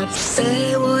hard to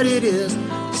say what it is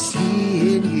I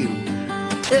see in you,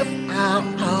 if I'll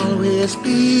always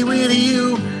be with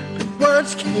you. But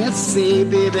words can't say,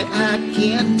 baby, I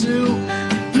can't do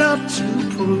enough to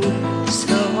prove it's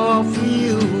all for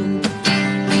you.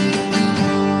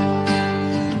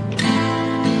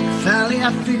 Finally,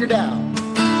 I figured out.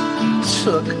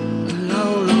 Took a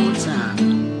long, long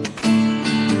time.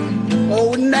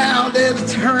 Oh, now there's a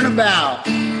turnabout,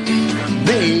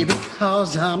 maybe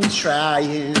because I'm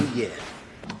trying, yeah.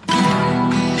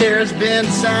 There's been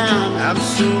times I'm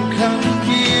so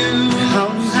confused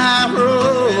on my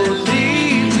road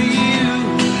lead to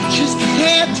you. Just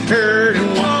can't turn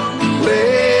and walk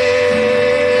away.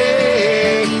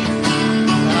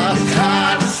 It's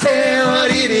hard to say what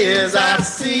it is I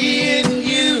see in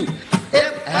you,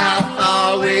 if I'll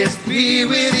always be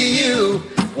with you.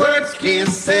 Words can't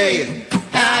say it,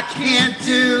 I can't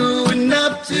do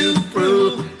enough to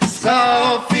prove it's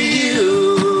all for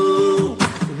you.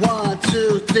 1,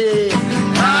 2, 3.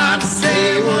 Hard to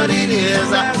say what it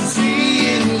is I see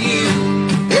in you,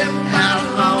 if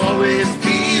I'll always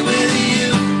be with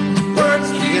you. Words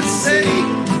can't say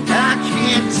I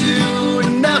can't do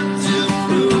enough to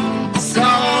prove it's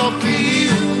all for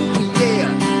you.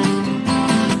 Yeah.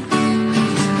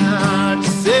 It's hard to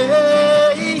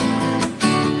say.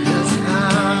 It's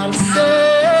hard to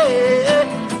say.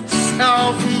 It's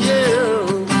all for you.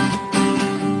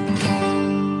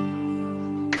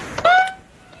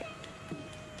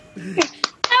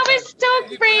 That was so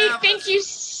great. Thank you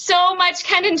so much,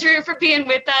 Ken and Drew, for being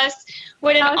with us.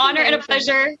 What an honor and a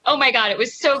pleasure. Oh my God, it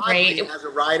was so great. As a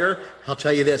writer, I'll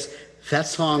tell you this. That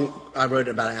song, I wrote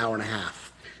in about an hour and a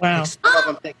half. Wow. Like, some of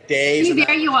them take days. See,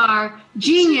 there you are.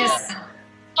 Genius.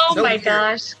 Oh So my weird.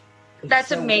 gosh. That's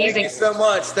Thank amazing. you so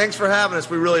much. Thanks for having us.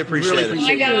 We really appreciate it.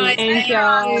 Bye, guys. Thank you.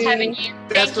 Having you.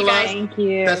 Best Thank you of luck. guys. Thank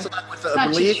you. Best of luck with the Such a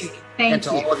Belief treat. Thank and to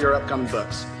you. all of your upcoming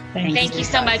books. Thank you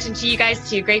so much. And to you guys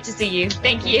too. Great to see you.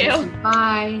 Thank you.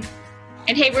 Bye.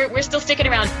 And hey, we're still sticking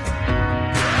around.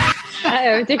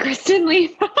 Uh-oh, did Kristen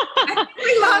leave?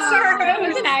 We lost her. It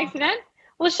was an accident.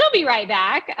 Well, she'll be right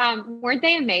back. Weren't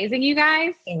they amazing, you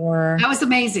guys? That was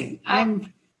amazing.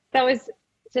 That was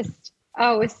just,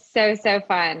 it was so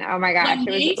fun. Oh my gosh.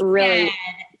 It was really.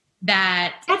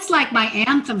 That's like my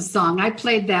anthem song. I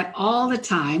played that all the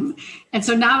time. And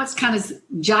so now it's kind of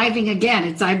jiving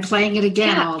again. I'm playing it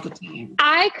again all the time.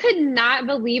 I could not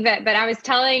believe it, but I was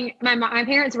telling my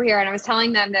parents were here and I was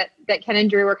telling them that Ken and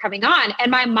Drew were coming on, and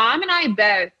my mom and I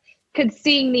both could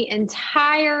sing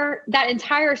that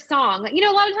entire song. Like,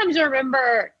 a lot of times you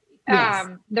remember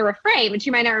the refrain, but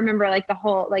you might not remember like the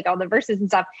whole, like all the verses and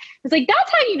stuff. It's like,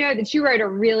 that's how you know that you wrote a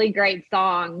really great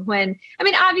song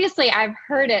obviously I've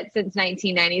heard it since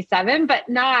 1997, but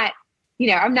not,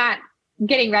 I'm not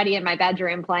getting ready in my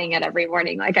bedroom playing it every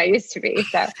morning like I used to be.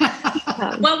 So,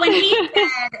 well,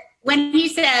 when he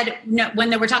said, no, when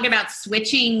they were talking about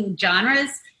switching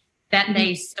genres, that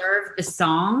they serve the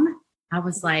song, I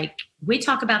was like, we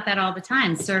talk about that all the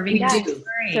time, serving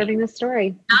the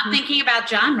story. Not thinking about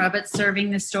genre, but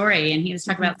serving the story. And he was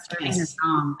talking about serving the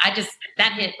song.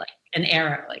 That hit like an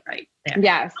arrow, like right there.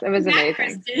 Yes, it was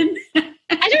amazing. I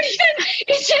don't even,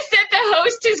 it's just that the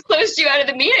host has closed you out of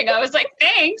the meeting. I was like,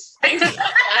 thanks guys.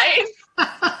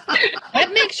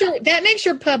 That makes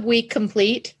your pub week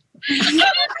complete.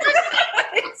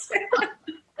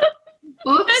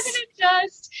 Doesn't it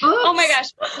just? Oops. Oh my gosh.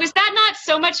 Was that not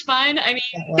so much fun? I mean,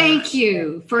 thank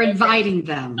you for inviting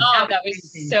them. Oh, that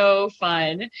was so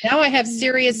fun. Now I have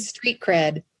serious street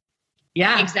cred.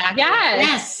 Yeah, exactly.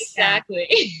 Yes,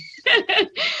 exactly.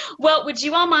 Well, would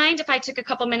you all mind if I took a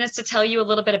couple minutes to tell you a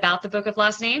little bit about the Book of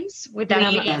Lost Names? Would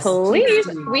that be please?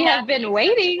 We have been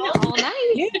waiting all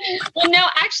night. Well, no,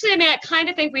 actually, I kind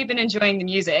of think we've been enjoying the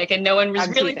music, and no one was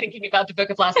really thinking about the Book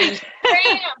of Lost Names.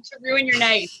 I am to ruin your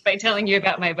night by telling you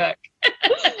about my book.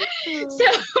 So,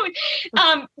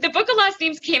 the Book of Lost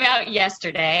Names came out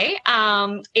yesterday.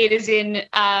 It is in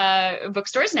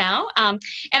bookstores now, and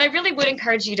I really would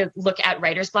encourage you to look at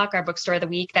Writer's Block, our bookstore of the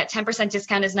week. That 10%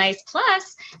 discount is nice.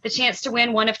 Plus, the chance to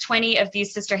win one of 20 of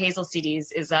these Sister Hazel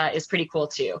CDs is pretty cool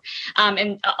too.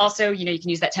 And also, you can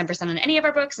use that 10% on any of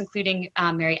our books, including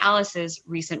Mary Alice's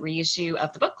recent reissue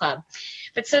of the book club.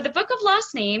 But so the Book of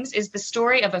Lost Names is the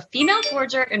story of a female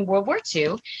forger in World War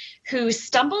II who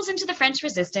stumbles into the French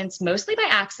resistance mostly by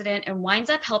accident and winds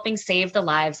up helping save the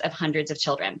lives of hundreds of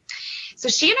children. So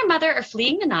she and her mother are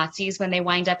fleeing the Nazis when they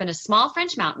wind up in a small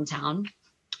French mountain town,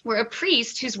 where a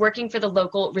priest who's working for the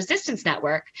local resistance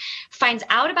network finds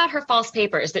out about her false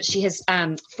papers that she has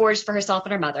forged for herself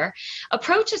and her mother,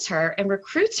 approaches her and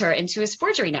recruits her into his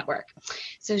forgery network.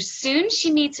 So soon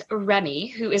she meets Remy,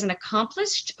 who is an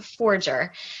accomplished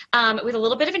forger with a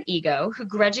little bit of an ego, who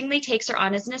grudgingly takes her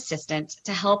on as an assistant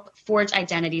to help forge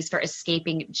identities for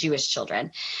escaping Jewish children,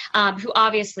 who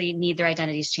obviously need their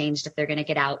identities changed if they're going to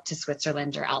get out to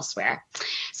Switzerland or elsewhere.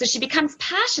 So she becomes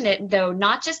passionate, though,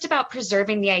 not just about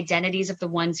preserving the identities of the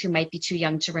ones who might be too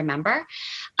young to remember,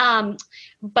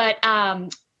 but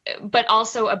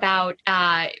also about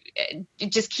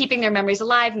just keeping their memories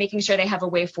alive, making sure they have a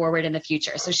way forward in the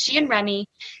future. So she and Remy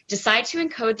decide to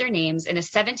encode their names in a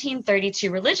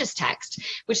 1732 religious text,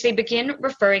 which they begin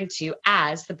referring to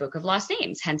as the Book of Lost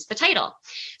Names, hence the title.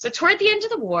 So toward the end of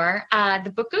the war,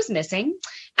 the book goes missing.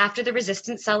 After the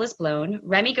resistance cell is blown,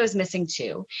 Remy goes missing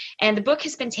too, and the book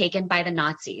has been taken by the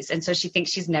Nazis, and so she thinks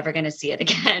she's never going to see it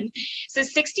again. So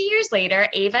 60 years later,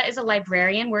 Ava is a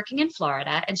librarian working in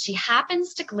Florida, and she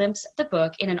happens to glimpse the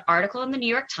book in an article in the New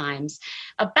York Times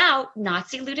about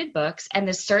Nazi-looted books and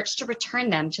the search to return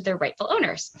them to their rightful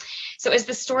owners. So as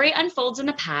the story unfolds in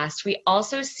the past, we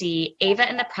also see Ava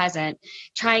in the present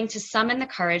trying to summon the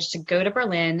courage to go to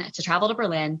Berlin, to travel to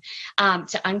Berlin,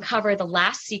 to uncover the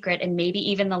last secret and maybe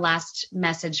even the last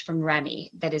message from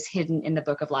Remy that is hidden in the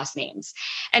Book of Lost Names.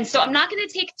 And so I'm not going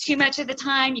to take too much of the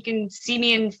time. You can see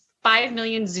me in 5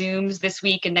 million Zooms this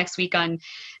week and next week on,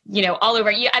 all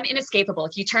over. I'm inescapable.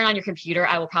 If you turn on your computer,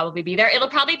 I will probably be there. It'll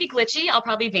probably be glitchy. I'll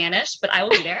probably vanish, but I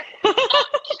will be there.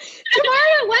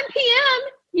 Tomorrow at 1 p.m.,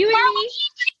 you and me.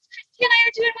 And I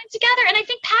are doing one together, and I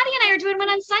think Patty and I are doing one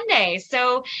on Sunday.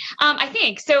 So I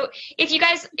think so. If you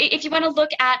want to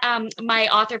look at my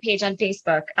author page on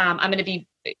Facebook, I'm going to be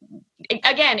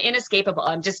again inescapable.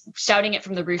 I'm just shouting it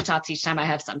from the rooftops each time I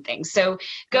have something. So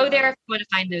go there if you want to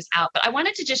find those out. But I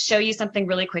wanted to just show you something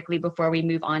really quickly before we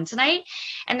move on tonight,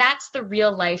 and that's the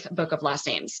real life Book of Lost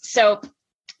Names. So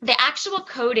the actual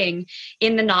coding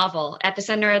in the novel, at the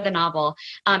center of the novel,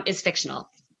 is fictional.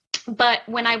 But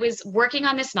when I was working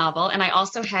on this novel, and I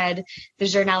also had the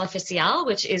Journal Officiel,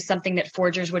 which is something that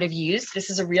forgers would have used. This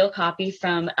is a real copy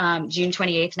from June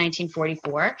 28th,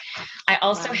 1944. I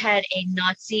also had a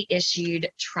Nazi-issued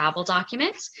travel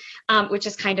document, which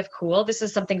is kind of cool. This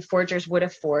is something forgers would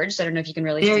have forged. I don't know if you can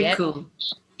really see it. Very cool.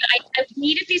 I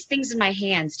needed these things in my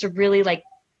hands to really like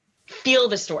feel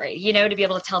the story, you know, to be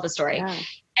able to tell the story. Yeah.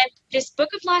 And this Book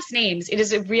of Lost Names, it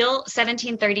is a real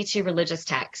 1732 religious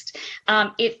text.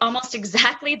 It almost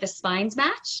exactly, the spines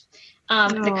match.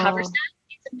 The cover set,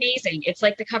 it's amazing. It's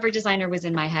like the cover designer was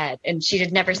in my head and she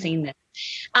had never seen this.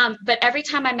 But every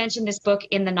time I mentioned this book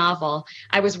in the novel,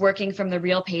 I was working from the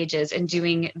real pages and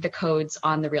doing the codes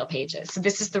on the real pages. So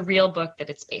this is the real book that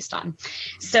it's based on.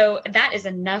 So that is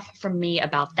enough from me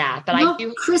about that. But I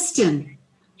do, Kristen,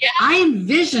 I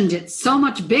envisioned it so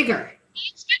much bigger.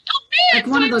 Like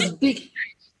one of those big.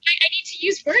 I need to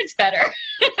use words better.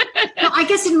 Well, I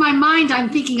guess in my mind, I'm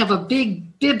thinking of a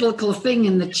big biblical thing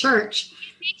in the church.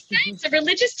 It makes sense, a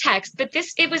religious text, but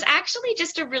it was actually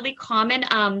just a really common,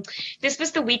 this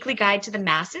was the weekly guide to the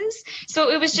masses. So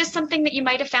it was just something that you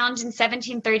might have found in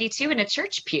 1732 in a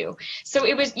church pew. So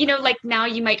it was, you know, like now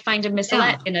you might find a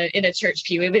missalette in a church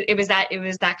pew. It was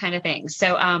that kind of thing.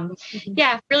 So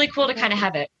really cool to kind of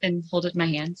have it and hold it in my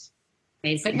hands.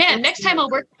 Amazing. But man, next time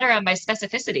I'll work better on my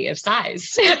specificity of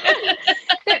size. Do you know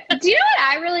what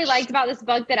I really liked about this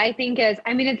book that I think is,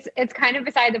 I mean, it's kind of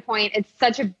beside the point. It's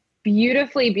such a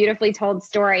beautifully, beautifully told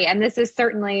story. And this is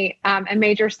certainly a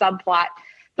major subplot.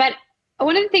 But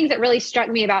one of the things that really struck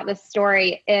me about this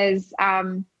story is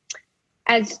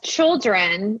as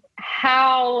children,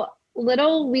 how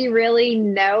little we really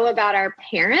know about our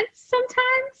parents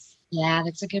sometimes. Yeah,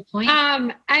 that's a good point.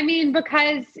 I mean,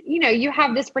 because, you know, you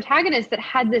have this protagonist that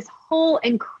had this whole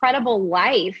incredible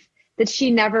life that she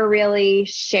never really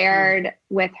shared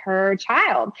with her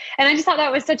child. And I just thought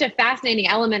that was such a fascinating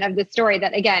element of the story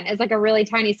that, again, is like a really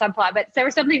tiny subplot. But there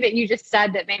was something that you just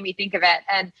said that made me think of it.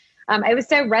 And it was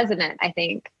so resonant, I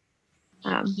think.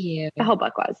 The whole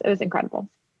book was. It was incredible.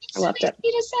 I loved it.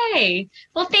 To say.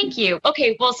 Well, thank you.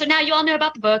 Okay, well, so now you all know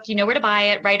about the book. You know where to buy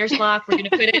it. Writer's Block. We're going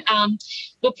to put it.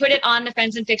 We'll put it on the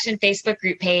Friends in Fiction Facebook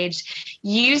group page.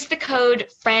 Use the code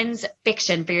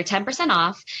FriendsFiction for your 10%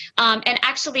 off. And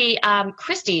actually,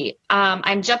 Christy,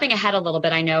 I'm jumping ahead a little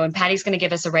bit, I know, and Patty's going to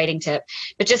give us a writing tip.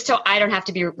 But just so I don't have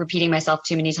to be repeating myself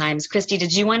too many times, Christy,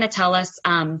 did you want to tell us?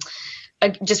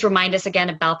 Just remind us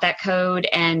again about that code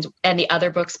and the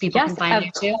other books people can find you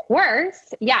too. Of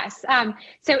course. Yes.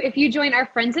 So if you join our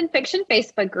Friends in Fiction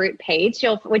Facebook group page,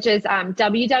 which is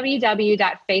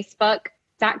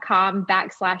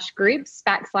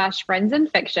www.facebook.com/groups/Friends in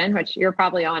Fiction, which you're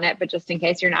probably on it, but just in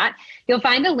case you're not, you'll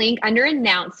find a link under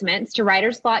announcements to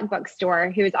Writer's Block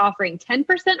Bookstore, who is offering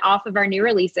 10% off of our new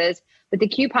releases with the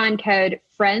coupon code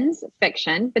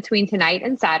FriendsFiction between tonight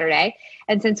and Saturday.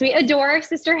 And since we adore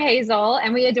Sister Hazel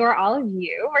and we adore all of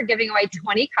you, we're giving away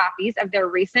 20 copies of their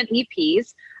recent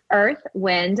EPs, Earth,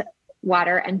 Wind,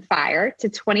 Water, and Fire, to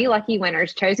 20 lucky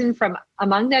winners chosen from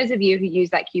among those of you who use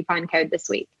that coupon code this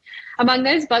week. Among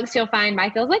those books, you'll find My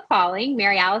Feels Like Falling,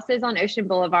 Mary Alice's On Ocean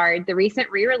Boulevard, the recent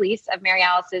re-release of Mary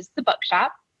Alice's The Book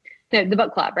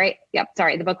Club, right? Yep,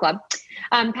 sorry, The Book Club.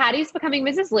 Patty's Becoming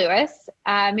Mrs. Lewis,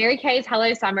 Mary Kay's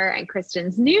Hello Summer, and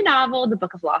Kristen's new novel, The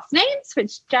Book of Lost Names,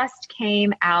 which just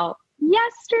came out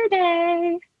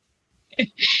yesterday.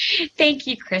 Thank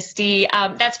you, Christy.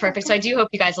 That's perfect. So I do hope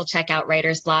you guys will check out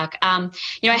Writer's Block. I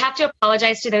have to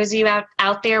apologize to those of you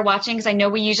out there watching, because I know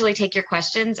we usually take your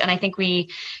questions, and I think we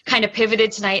kind of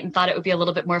pivoted tonight and thought it would be a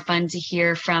little bit more fun to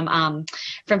hear from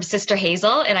Sister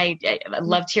Hazel, and I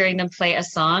loved hearing them play a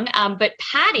song. But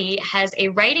Patty has a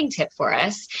writing tip for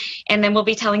us, and then we'll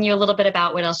be telling you a little bit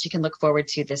about what else you can look forward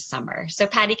to this summer. So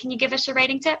Patty, can you give us your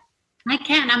writing tip? I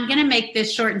can. I'm going to make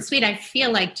this short and sweet. I feel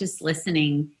like just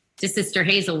listening to Sister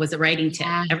Hazel was a writing tip.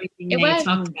 Everything they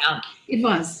talked about. It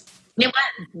was.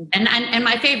 And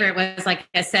my favorite was, like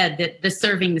I said, the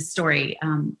serving the story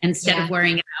instead of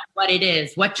worrying about what it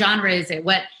is, what genre is it,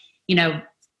 what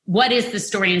is the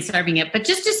story and serving it. But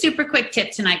just a super quick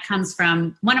tip tonight comes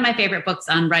from one of my favorite books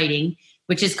on writing,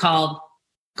 which is called,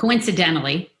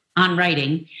 coincidentally, On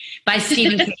Writing by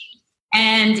Stephen King.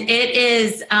 And it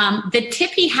is the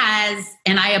tip he has,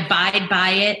 and I abide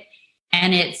by it,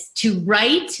 and it's to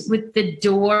write with the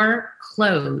door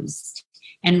closed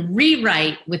and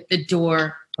rewrite with the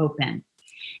door open.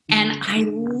 And I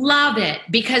love it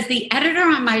because the editor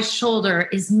on my shoulder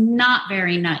is not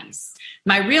very nice.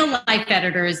 My real life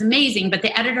editor is amazing, but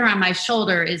the editor on my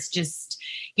shoulder is just,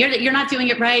 you're not doing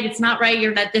it right. It's not right.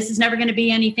 This is never going to be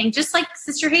anything. Just like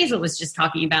Sister Hazel was just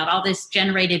talking about, all this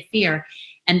generated fear.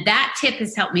 And that tip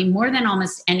has helped me more than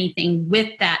almost anything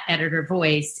with that editor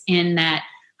voice, in that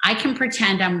I can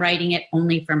pretend I'm writing it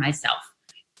only for myself.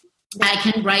 I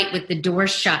can write with the door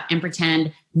shut and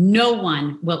pretend no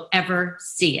one will ever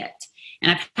see it.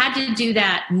 And I've had to do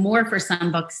that more for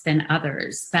some books than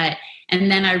others. And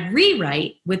then I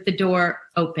rewrite with the door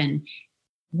open.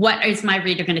 What is my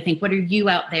reader going to think? What are you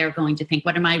out there going to think?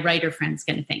 What are my writer friends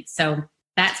going to think? So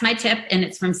that's my tip. And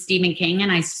it's from Stephen King,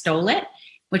 and I stole it,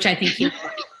 which I think he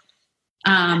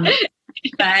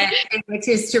but which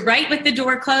is to write with the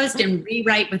door closed and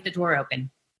rewrite with the door open.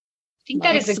 I think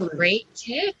that is a great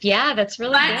tip. Yeah, that's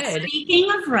really good.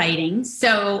 Speaking of writing,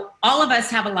 so all of us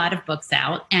have a lot of books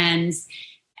out, and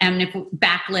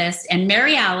backlist, and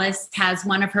Mary Alice has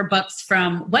one of her books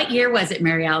from, what year was it,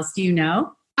 Mary Alice? Do you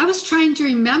know? I was trying to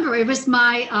remember. It was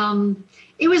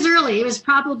it was early. It was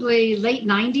probably late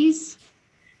 90s.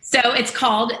 So it's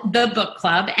called The Book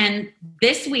Club, and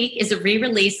this week is a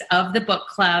re-release of The Book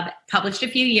Club, published a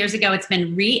few years ago. It's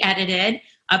been re-edited,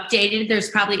 updated.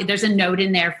 There's a note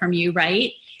in there from you,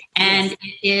 right? And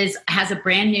yes. It has a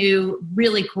brand new,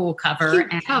 really cool cover.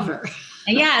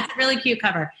 Yeah, it's a really cute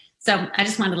cover. So I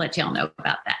just wanted to let you all know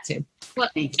about that too. Well,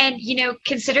 and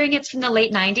considering it's from the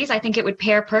late 90s, I think it would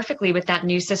pair perfectly with that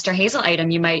new Sister Hazel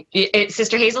item.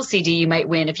 Sister Hazel CD you might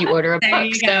win if you order a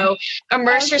book. So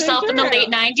immerse yourself in the late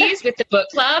 90s with the book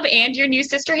club and your new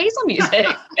Sister Hazel music.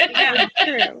 Yeah,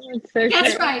 that's true.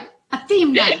 That's right. A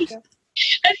theme night.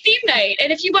 A theme night.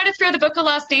 And if you want to throw the Book of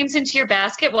Lost Names into your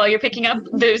basket while you're picking up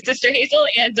the Sister Hazel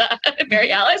and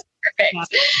Mary Alice, perfect.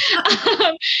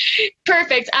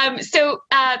 Perfect. So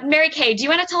Mary Kay, do you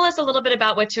want to tell us a little bit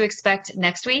about what to expect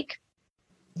next week?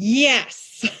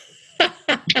 Yes.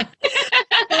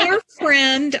 Our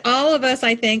friend, all of us,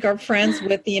 I think, are friends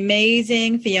with the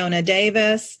amazing Fiona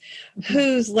Davis,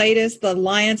 whose latest, The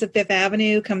Lions of Fifth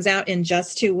Avenue, comes out in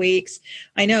just 2 weeks.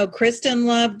 I know Kristen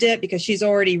loved it because she's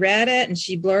already read it and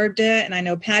she blurbed it. And I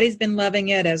know Patty's been loving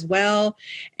it as well.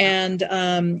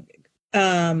 And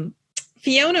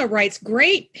Fiona writes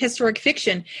great historic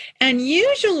fiction. And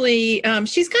usually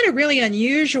she's got a really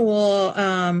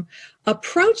unusual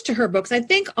approach to her books. I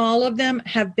think all of them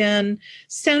have been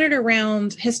centered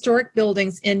around historic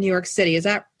buildings in New York City. Is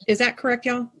that correct,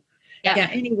 y'all? Yeah.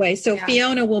 Anyway, so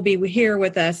Fiona will be here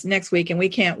with us next week, and we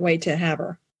can't wait to have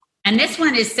her. And this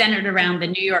one is centered around the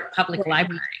New York Public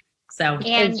Library. So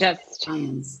and just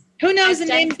lions. Who knows the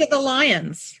names of the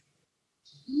lions?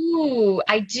 Ooh,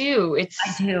 I do. I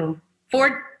do.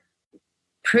 Fort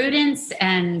Prudence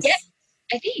and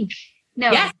I think.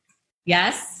 No.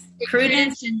 Yes.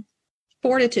 Prudence and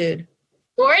Fortitude.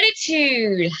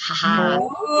 Haha.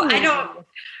 Oh, I don't.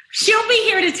 She'll be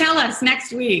here to tell us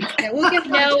next week. We'll get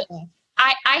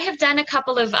I have done a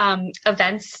couple of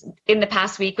events in the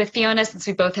past week with Fiona, since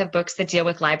we both have books that deal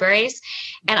with libraries.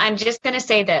 And I'm just going to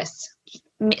say this.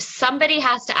 Somebody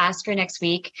has to ask her next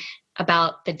week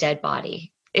about the dead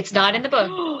body. It's not in the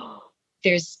book.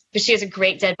 But she has a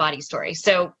great dead body story.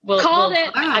 So we'll called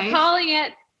it. Right. I'm calling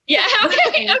it. Yeah.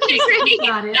 Okay, great.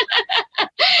 Got it.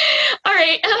 All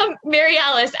right. Mary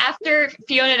Alice, after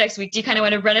Fiona next week, do you kind of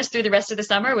want to run us through the rest of the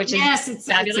summer, which is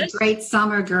fabulous? It's a great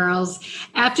summer, girls.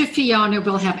 After Fiona,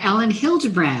 we'll have Ellen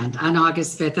Hildebrand on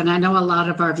August 5th, and I know a lot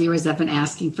of our viewers have been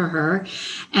asking for her.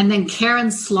 And then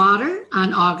Karen Slaughter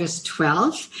on August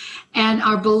 12th. And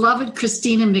our beloved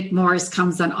Christina McMorris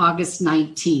comes on August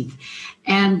 19th.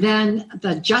 And then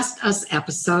the Just Us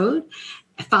episode,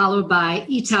 followed by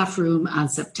Etaf Room on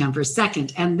September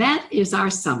 2nd. And that is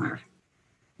our summer.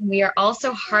 We are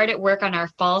also hard at work on our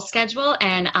fall schedule.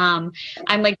 And I'm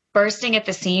like bursting at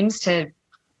the seams to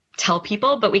tell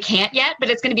people, but we can't yet. But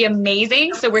it's going to be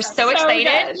amazing. So we're so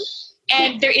excited.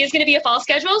 And there is going to be a fall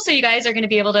schedule. So you guys are going to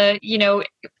be able to,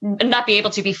 not be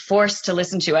able to be forced to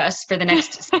listen to us for the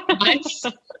next 6 months.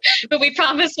 But we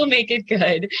promise we'll make it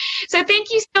good. So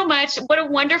thank you so much. What a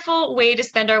wonderful way to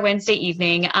spend our Wednesday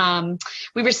evening.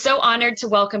 We were so honored to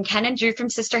welcome Ken and Drew from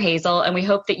Sister Hazel, and we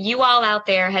hope that you all out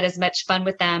there had as much fun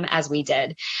with them as we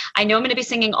did. I know I'm going to be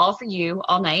singing All For You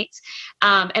all night.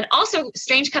 And also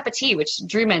Strange Cup of Tea, which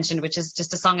Drew mentioned, which is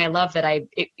just a song I love that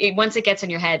once it gets in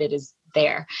your head, it is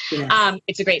there. Yes.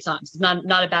 It's a great song. It's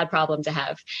not a bad problem to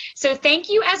have. So thank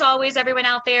you, as always, everyone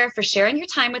out there, for sharing your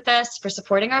time with us, for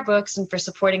supporting our books, and for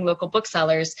supporting local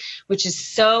booksellers, which is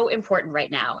so important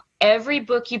right now. every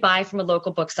book you buy from a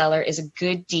local bookseller is a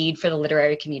good deed for the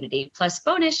literary community. Plus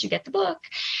bonus, you get the book.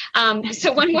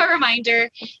 So one more reminder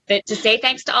that to say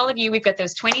thanks to all of you, we've got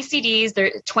those 20 CDs.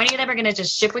 20 of them are going to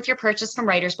just ship with your purchase from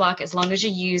Writer's Block as long as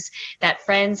you use that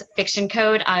Friends Fiction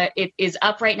code. It is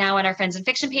up right now on our Friends and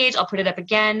Fiction page. I'll put it up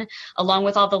again, along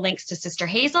with all the links to Sister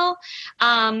Hazel.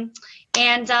 And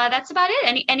that's about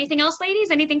it. Anything else, ladies?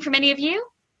 Anything from any of you?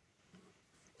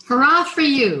 Hurrah for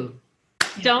you.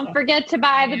 Don't forget to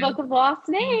buy the Book of Lost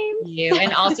Names. You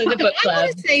and also the book club. I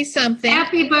want to say something.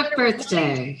 Happy book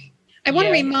birthday. I want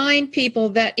to remind people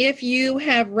that if you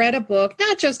have read a book,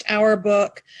 not just our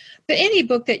book, but any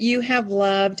book that you have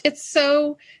loved, it's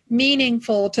so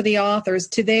meaningful to the authors,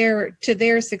 to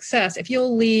their success. If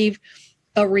you'll leave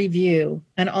a review,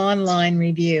 an online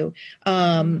review,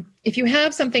 if you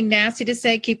have something nasty to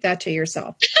say, keep that to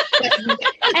yourself. And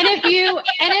if you,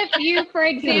 for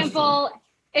example,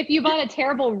 if you bought a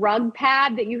terrible rug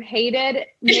pad that you hated,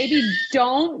 maybe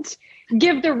don't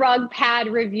give the rug pad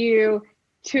review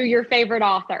to your favorite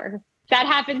author. That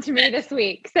happened to me this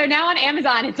week. So now on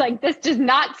Amazon, it's like, this does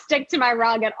not stick to my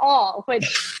rug at all,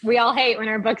 which we all hate when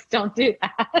our books don't do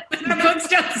that. When our books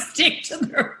don't stick to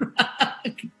the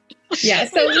rug. Yeah,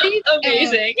 so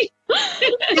amazing.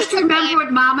 Just remember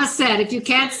what Mama said. If you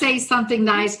can't say something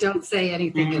nice, don't say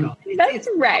anything at all. That's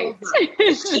right.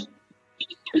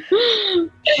 All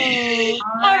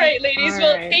right, ladies.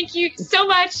 Well, thank you so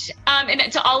much.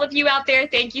 And to all of you out there,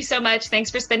 thank you so much.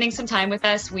 Thanks for spending some time with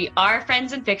us. We are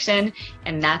Friends in Fiction,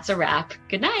 and that's a wrap.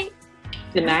 Good night.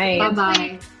 Good night.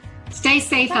 Bye-bye. Stay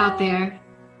safe out there.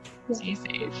 Stay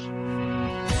safe.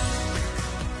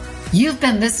 You've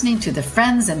been listening to the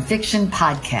Friends and Fiction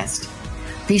podcast.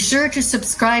 Be sure to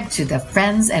subscribe to the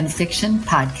Friends and Fiction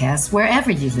podcast wherever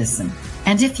you listen.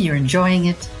 And if you're enjoying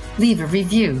it, leave a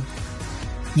review.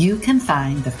 You can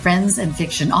find the Friends and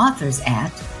Fiction authors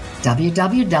at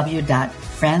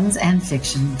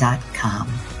www.friendsandfiction.com,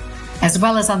 as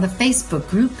well as on the Facebook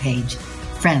group page,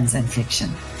 Friends and Fiction.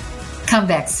 Come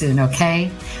back soon,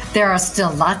 okay? There are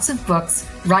still lots of books,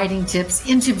 writing tips,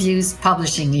 interviews,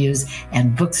 publishing news,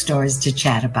 and bookstores to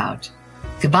chat about.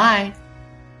 Goodbye.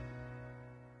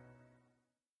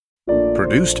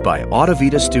 Produced by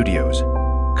Audavita Studios.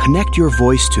 Connect your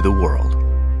voice to the world.